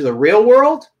real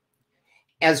world,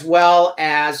 as well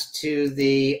as to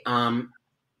the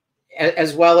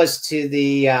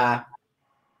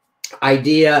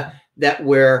idea that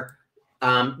we're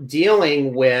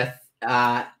dealing with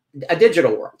a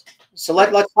digital world. So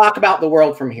let's talk about the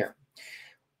world from here.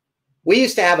 We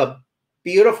used to have a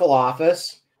beautiful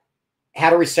office,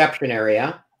 had a reception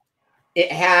area.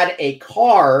 It had a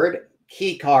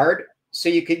key card, so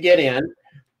you could get in.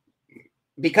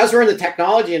 Because we're in the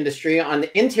technology industry, on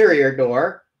the interior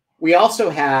door, we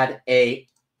also had a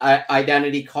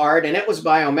identity card, and it was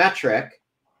biometric.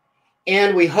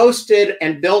 And we hosted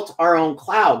and built our own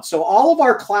cloud. So all of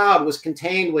our cloud was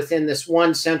contained within this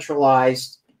one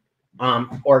centralized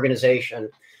organization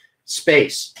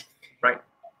space. Right.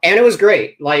 And it was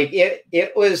great. Like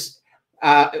it was,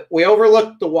 we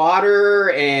overlooked the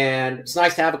water, and it's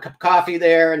nice to have a cup of coffee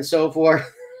there and so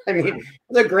forth. I mean, it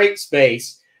was a great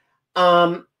space.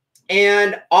 And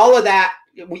all of that,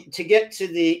 to get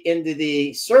to into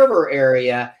the server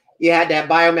area, you had to have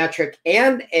biometric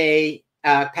and a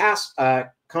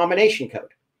combination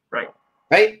code.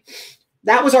 Right.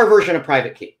 That was our version of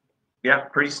private key. Yeah,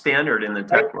 pretty standard in the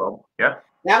tech world. Yeah.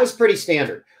 That was pretty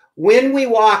standard. When we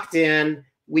walked in,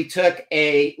 we took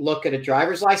a look at a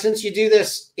driver's license. You do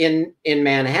this in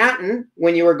Manhattan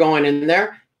when you were going in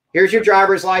there. Here's your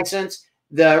driver's license.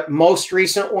 The most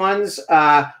recent ones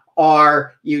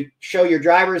are you show your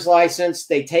driver's license.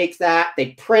 They take that.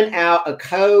 They print out a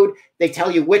code. They tell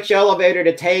you which elevator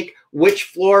to take, which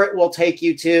floor it will take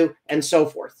you to, and so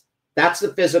forth. That's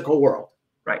the physical world.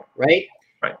 Right. Right?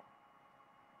 Right.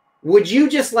 Would you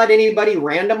just let anybody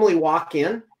randomly walk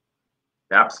in?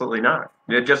 Absolutely not.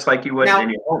 Just like you would in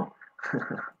your home.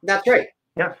 That's right.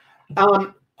 Yeah.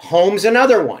 Home's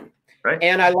another one. Right.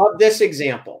 And I love this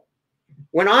example.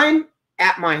 When I'm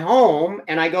at my home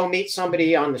and I go meet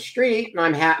somebody on the street,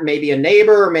 and I'm maybe a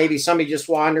neighbor, or maybe somebody just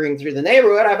wandering through the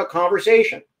neighborhood, I have a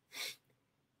conversation.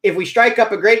 If we strike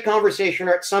up a great conversation,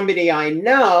 or it's somebody I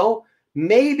know,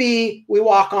 maybe we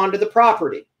walk onto the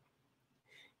property.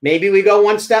 Maybe we go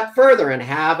one step further and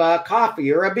have a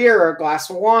coffee or a beer or a glass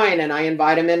of wine, and I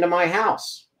invite them into my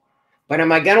house. But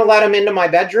am I going to let them into my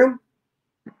bedroom?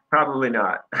 Probably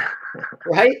not.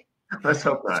 Right? Let's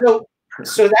hope not.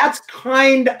 So that's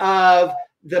kind of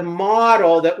the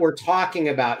model that we're talking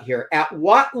about here. At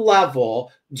what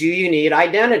level do you need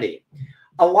identity?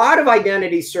 A lot of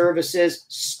identity services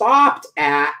stopped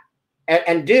at,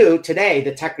 and do today,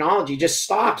 the technology just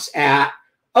stops at,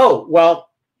 oh,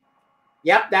 well,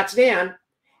 yep, that's Dan.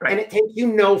 Right. And it takes you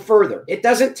no further. It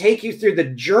doesn't take you through the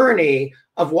journey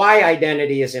of why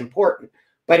identity is important.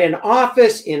 But in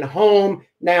office, in home,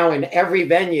 now in every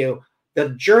venue, the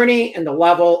journey and the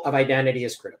level of identity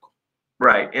is critical.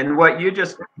 Right. And what you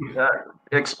just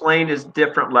explained is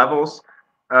different levels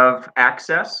of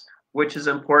access, which is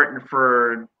important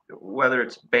for whether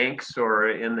it's banks or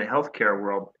in the healthcare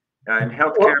world. In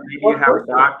healthcare, maybe you have a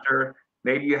doctor,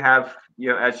 maybe you have,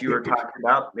 as you were talking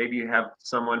about, maybe you have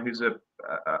someone who's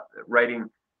writing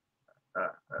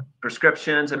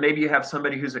prescriptions, and maybe you have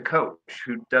somebody who's a coach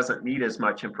who doesn't need as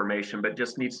much information, but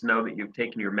just needs to know that you've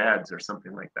taken your meds or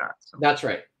something like that. So, that's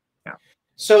right. Yeah.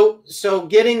 So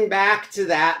getting back to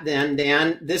that then,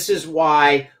 Dan, this is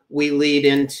why we lead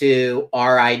into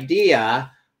our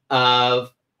idea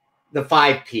of the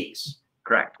 5 Ps.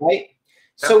 Correct. Right?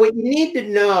 So what you need to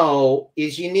know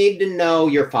is you need to know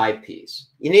your 5 Ps.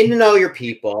 You need to know your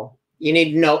people. You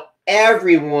need to know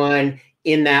everyone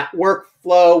in that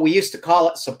workflow. We used to call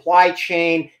it supply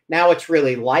chain. Now it's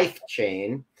really life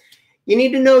chain. You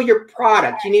need to know your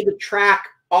product. You need to track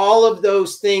all of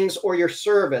those things, or your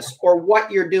service, or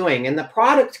what you're doing. And the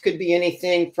product could be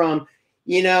anything from,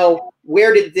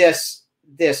 where did this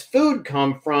food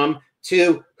come from,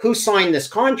 to who signed this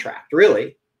contract,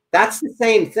 really. That's the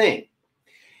same thing.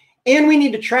 And we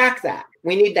need to track that.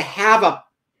 We need to have a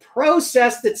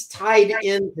process that's tied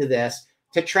into this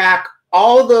to track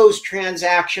all those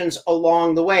transactions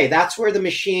along the way. That's where the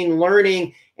machine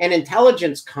learning and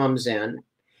intelligence comes in.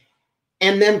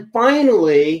 And then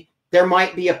finally, there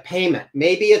might be a payment.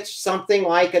 Maybe it's something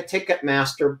like a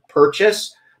Ticketmaster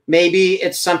purchase. Maybe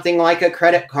it's something like a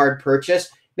credit card purchase.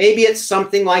 Maybe it's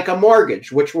something like a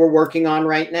mortgage, which we're working on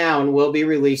right now and we'll be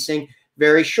releasing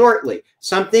very shortly.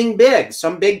 Something big,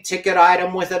 some big ticket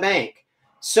item with a bank.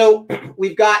 So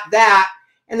we've got that.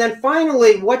 And then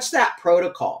finally, what's that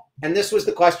protocol? And this was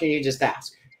the question you just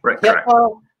asked. Right,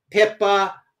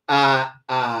 HIPAA,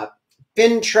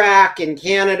 FinTrack in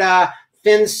Canada,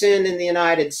 FinCEN in the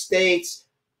United States.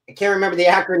 I can't remember the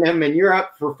acronym in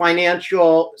Europe for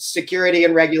financial security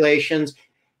and regulations.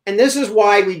 And this is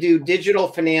why we do digital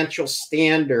financial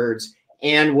standards.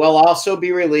 And we'll also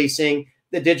be releasing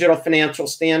the Digital Financial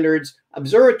Standards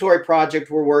Observatory project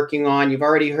we're working on. You've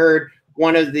already heard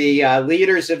one of the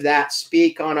leaders of that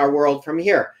speak on our World from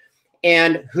Here.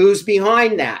 And who's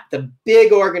behind that? The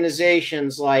big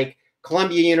organizations like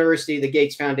Columbia University, the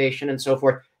Gates Foundation, and so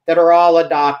forth, that are all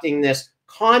adopting this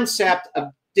concept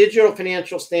of digital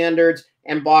financial standards,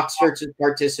 and Boxsearch is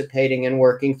participating and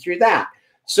working through that.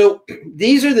 So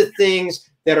these are the things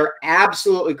that are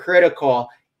absolutely critical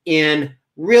in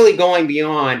really going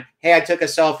beyond, hey, I took a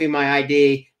selfie, my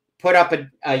ID, put up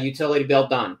a utility bill,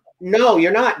 done. No,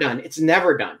 you're not done. It's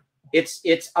never done. It's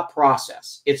a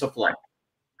process. It's a flow.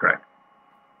 Correct.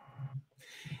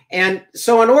 And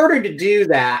so in order to do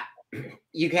that,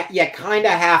 you kind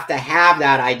of have to have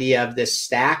that idea of this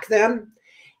stack then.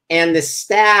 And the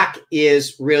stack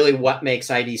is really what makes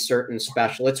ID Certain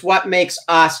special. It's what makes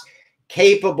us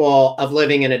capable of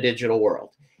living in a digital world.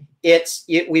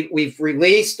 We've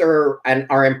released and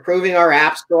are improving our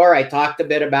app store. I talked a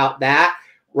bit about that.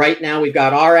 Right now, we've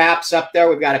got our apps up there.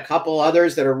 We've got a couple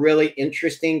others that are really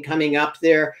interesting coming up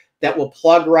there that will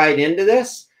plug right into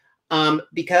this.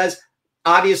 Because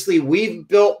obviously, we've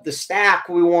built the stack.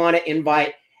 We want to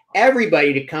invite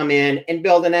everybody to come in and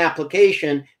build an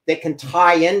application that can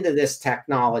tie into this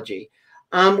technology.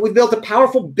 We built a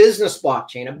powerful business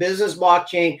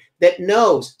blockchain that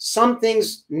knows some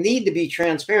things need to be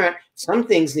transparent, some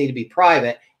things need to be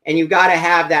private, and you've got to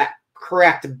have that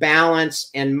correct balance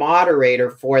and moderator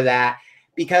for that,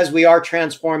 because we are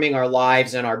transforming our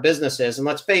lives and our businesses. And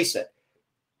let's face it,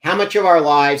 how much of our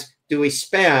lives do we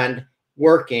spend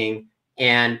working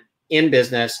and in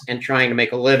business and trying to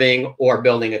make a living or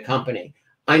building a company?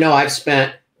 I know I've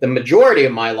spent the majority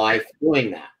of my life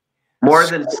doing that. More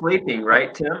than sleeping,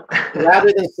 right, Tim?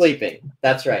 Rather than sleeping.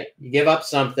 That's right. You give up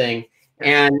something,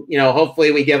 and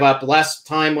hopefully we give up less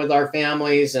time with our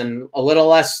families and a little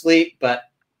less sleep, but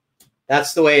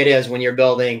that's the way it is when you're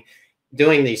doing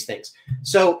these things.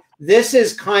 So this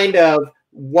is kind of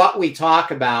what we talk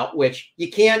about, which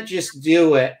you can't just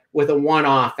do it with a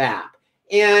one-off app.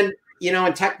 And,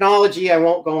 in technology, I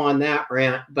won't go on that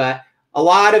rant, but a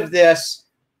lot of this,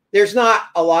 there's not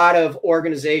a lot of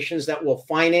organizations that will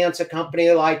finance a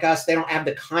company like us. They don't have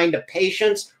the kind of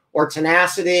patience or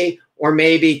tenacity, or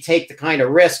maybe take the kind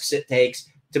of risks it takes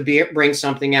to bring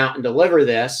something out and deliver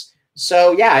this.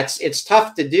 So yeah, it's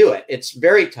tough to do it. It's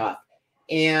very tough.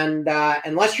 And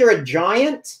unless you're a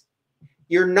giant,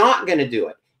 you're not going to do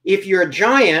it. If you're a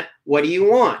giant, what do you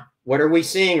want? What are we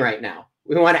seeing right now?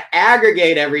 We want to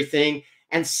aggregate everything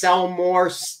and sell more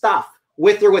stuff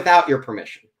with or without your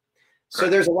permission. So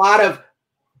there's a lot of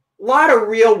lot of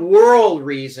real world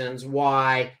reasons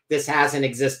why this hasn't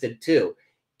existed too.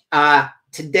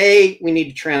 Today, we need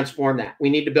to transform that. We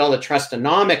need to build a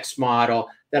trustonomics model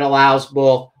that allows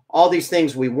both all these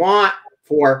things we want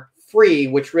for free,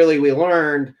 which really we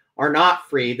learned are not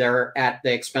free. They're at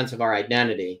the expense of our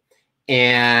identity.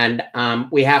 And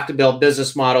we have to build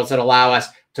business models that allow us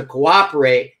to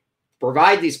cooperate,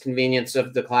 provide these convenience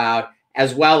of the cloud,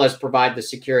 as well as provide the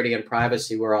security and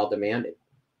privacy we're all demanding.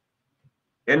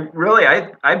 And really,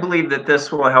 I believe that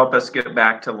this will help us get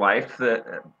back to life,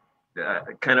 that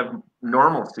kind of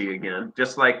normalcy again,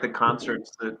 just like the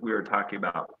concerts that we were talking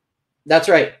about. That's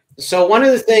right. So one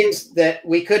of the things that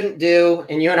we couldn't do,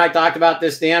 and you and I talked about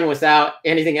this, Dan, without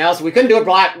anything else, we couldn't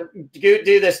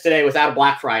do this today without a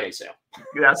Black Friday sale.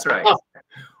 That's right.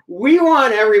 We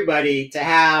want everybody to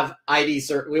have ID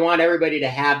cert. We want everybody to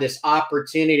have this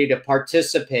opportunity to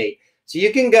participate. So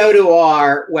you can go to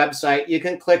our website, you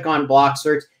can click on Block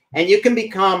Certs, and you can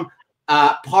become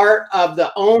part of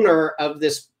the owner of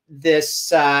this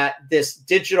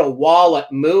digital wallet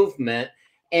movement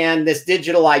and this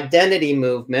digital identity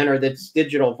movement, or this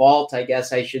digital vault, I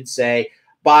guess I should say,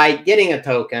 by getting a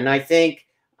token. I think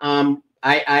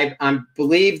I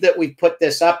believe that we've put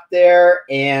this up there,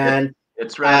 and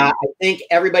it's right. I think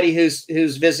everybody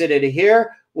who's visited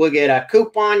here will get a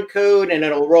coupon code, and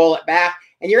it'll roll it back.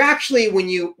 And you're actually, when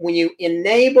you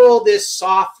enable this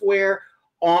software,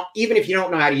 even if you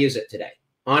don't know how to use it today,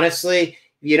 honestly,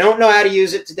 if you don't know how to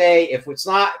use it today, if it's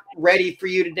not ready for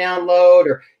you to download,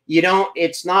 or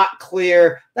it's not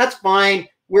clear, that's fine.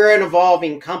 We're an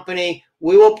evolving company.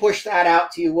 We will push that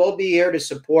out to you. We'll be here to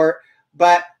support.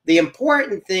 But the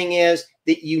important thing is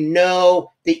that you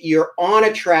know that you're on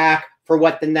a track for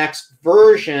what the next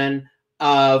version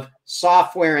of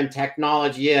software and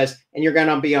technology is, and you're going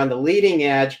to be on the leading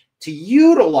edge to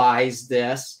utilize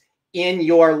this in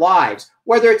your lives,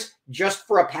 whether it's just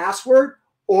for a password,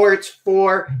 or it's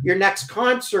for your next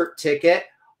concert ticket,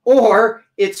 or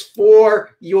it's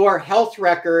for your health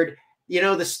record. You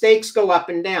know, the stakes go up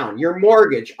and down, your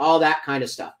mortgage, all that kind of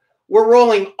stuff. We're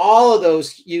rolling all of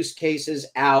those use cases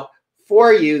out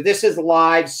for you. This is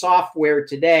live software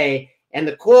today. And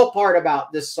the cool part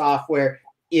about this software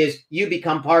is you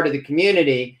become part of the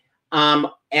community. And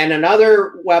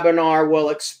another webinar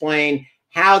will explain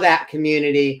how that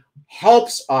community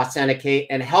helps authenticate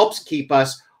and helps keep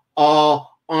us all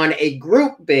on a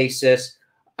group basis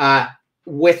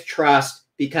with trust,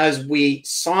 because we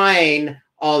sign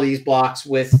all these blocks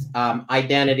with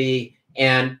identity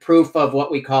and proof of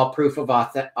what we call proof of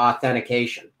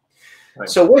authentication. Right.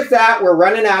 So with that, we're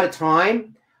running out of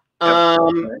time.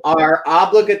 Our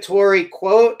obligatory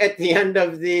quote at the end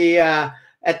of the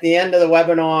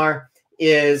webinar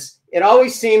is, "It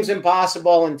always seems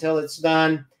impossible until it's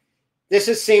done." This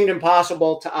has seemed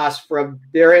impossible to us for a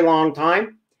very long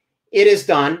time. It is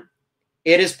done.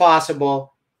 It is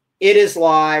possible. It is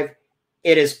live.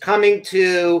 It is coming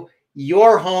to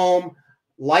your home.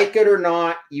 Like it or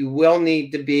not, you will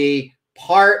need to be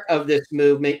part of this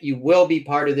movement. You will be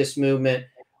part of this movement.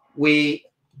 We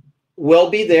will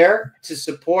be there to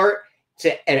support,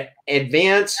 to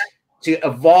advance, to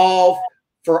evolve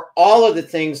for all of the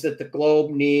things that the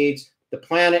globe needs, the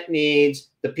planet needs,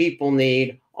 the people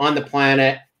need on the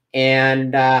planet.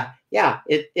 And yeah,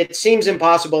 it seems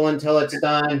impossible until it's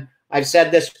done. I've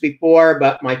said this before,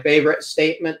 but my favorite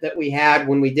statement that we had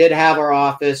when we did have our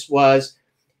office was,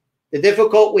 "The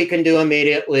difficult we can do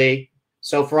immediately."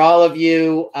 So for all of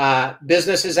you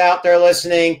businesses out there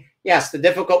listening, yes, the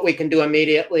difficult we can do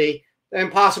immediately. The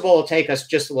impossible will take us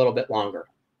just a little bit longer.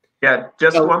 Yeah,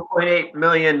 just 1.8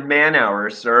 million man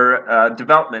hours, or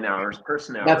development hours,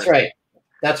 person hours. That's right.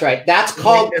 That's right. That's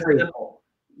called crazy.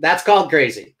 That's called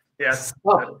crazy. Yes.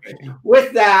 So,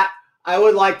 with that, I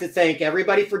would like to thank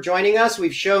everybody for joining us.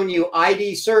 We've shown you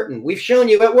ID Certain. We've shown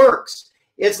you it works.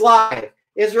 It's live.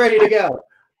 It's ready to go.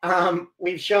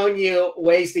 We've shown you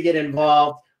ways to get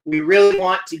involved. We really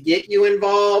want to get you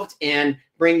involved and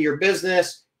bring your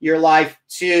business, your life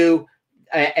to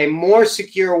a more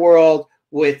secure world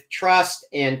with trust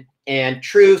and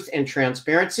truth and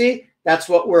transparency. That's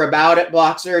what we're about at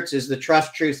Block Certs, is the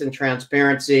trust, truth, and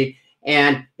transparency.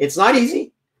 And it's not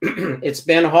easy. It's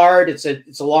been hard. It's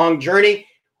a long journey.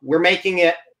 We're making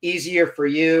it easier for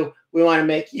you. We want to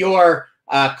make your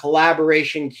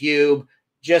collaboration cube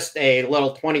just a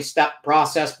little 20-step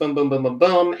process, boom, boom, boom, boom,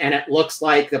 boom. And it looks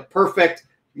like the perfect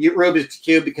Rubik's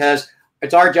Cube, because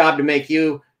it's our job to make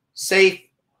you safe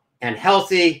and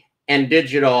healthy and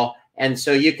digital. And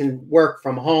so you can work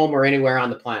from home or anywhere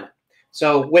on the planet.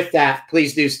 So with that,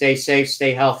 please do stay safe,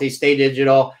 stay healthy, stay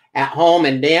digital at home.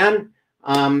 And Dan,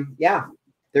 yeah.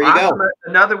 There you go.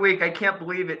 Another week. I can't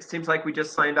believe it seems like we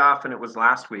just signed off and it was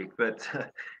last week. But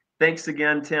thanks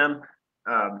again, Tim.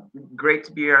 Great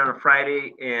to be here on a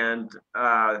Friday. And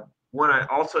want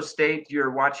to also state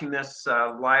you're watching this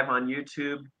live on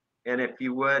YouTube. And if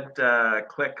you would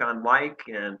click on like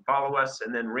and follow us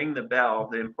and then ring the bell.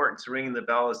 The importance of ringing the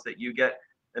bell is that you get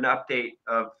an update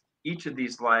of each of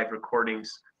these live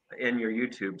recordings in your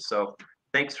YouTube. So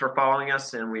thanks for following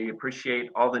us, and we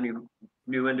appreciate all the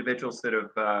new individuals that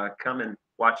have come and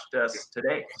watched us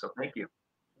today. So thank you.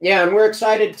 Yeah, and we're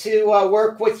excited to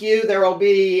work with you. There will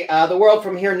be The World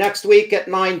From Here next week at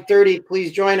 9:30.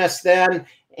 Please join us then.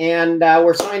 And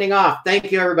we're signing off.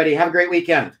 Thank you, everybody. Have a great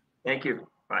weekend. Thank you.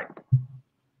 Bye.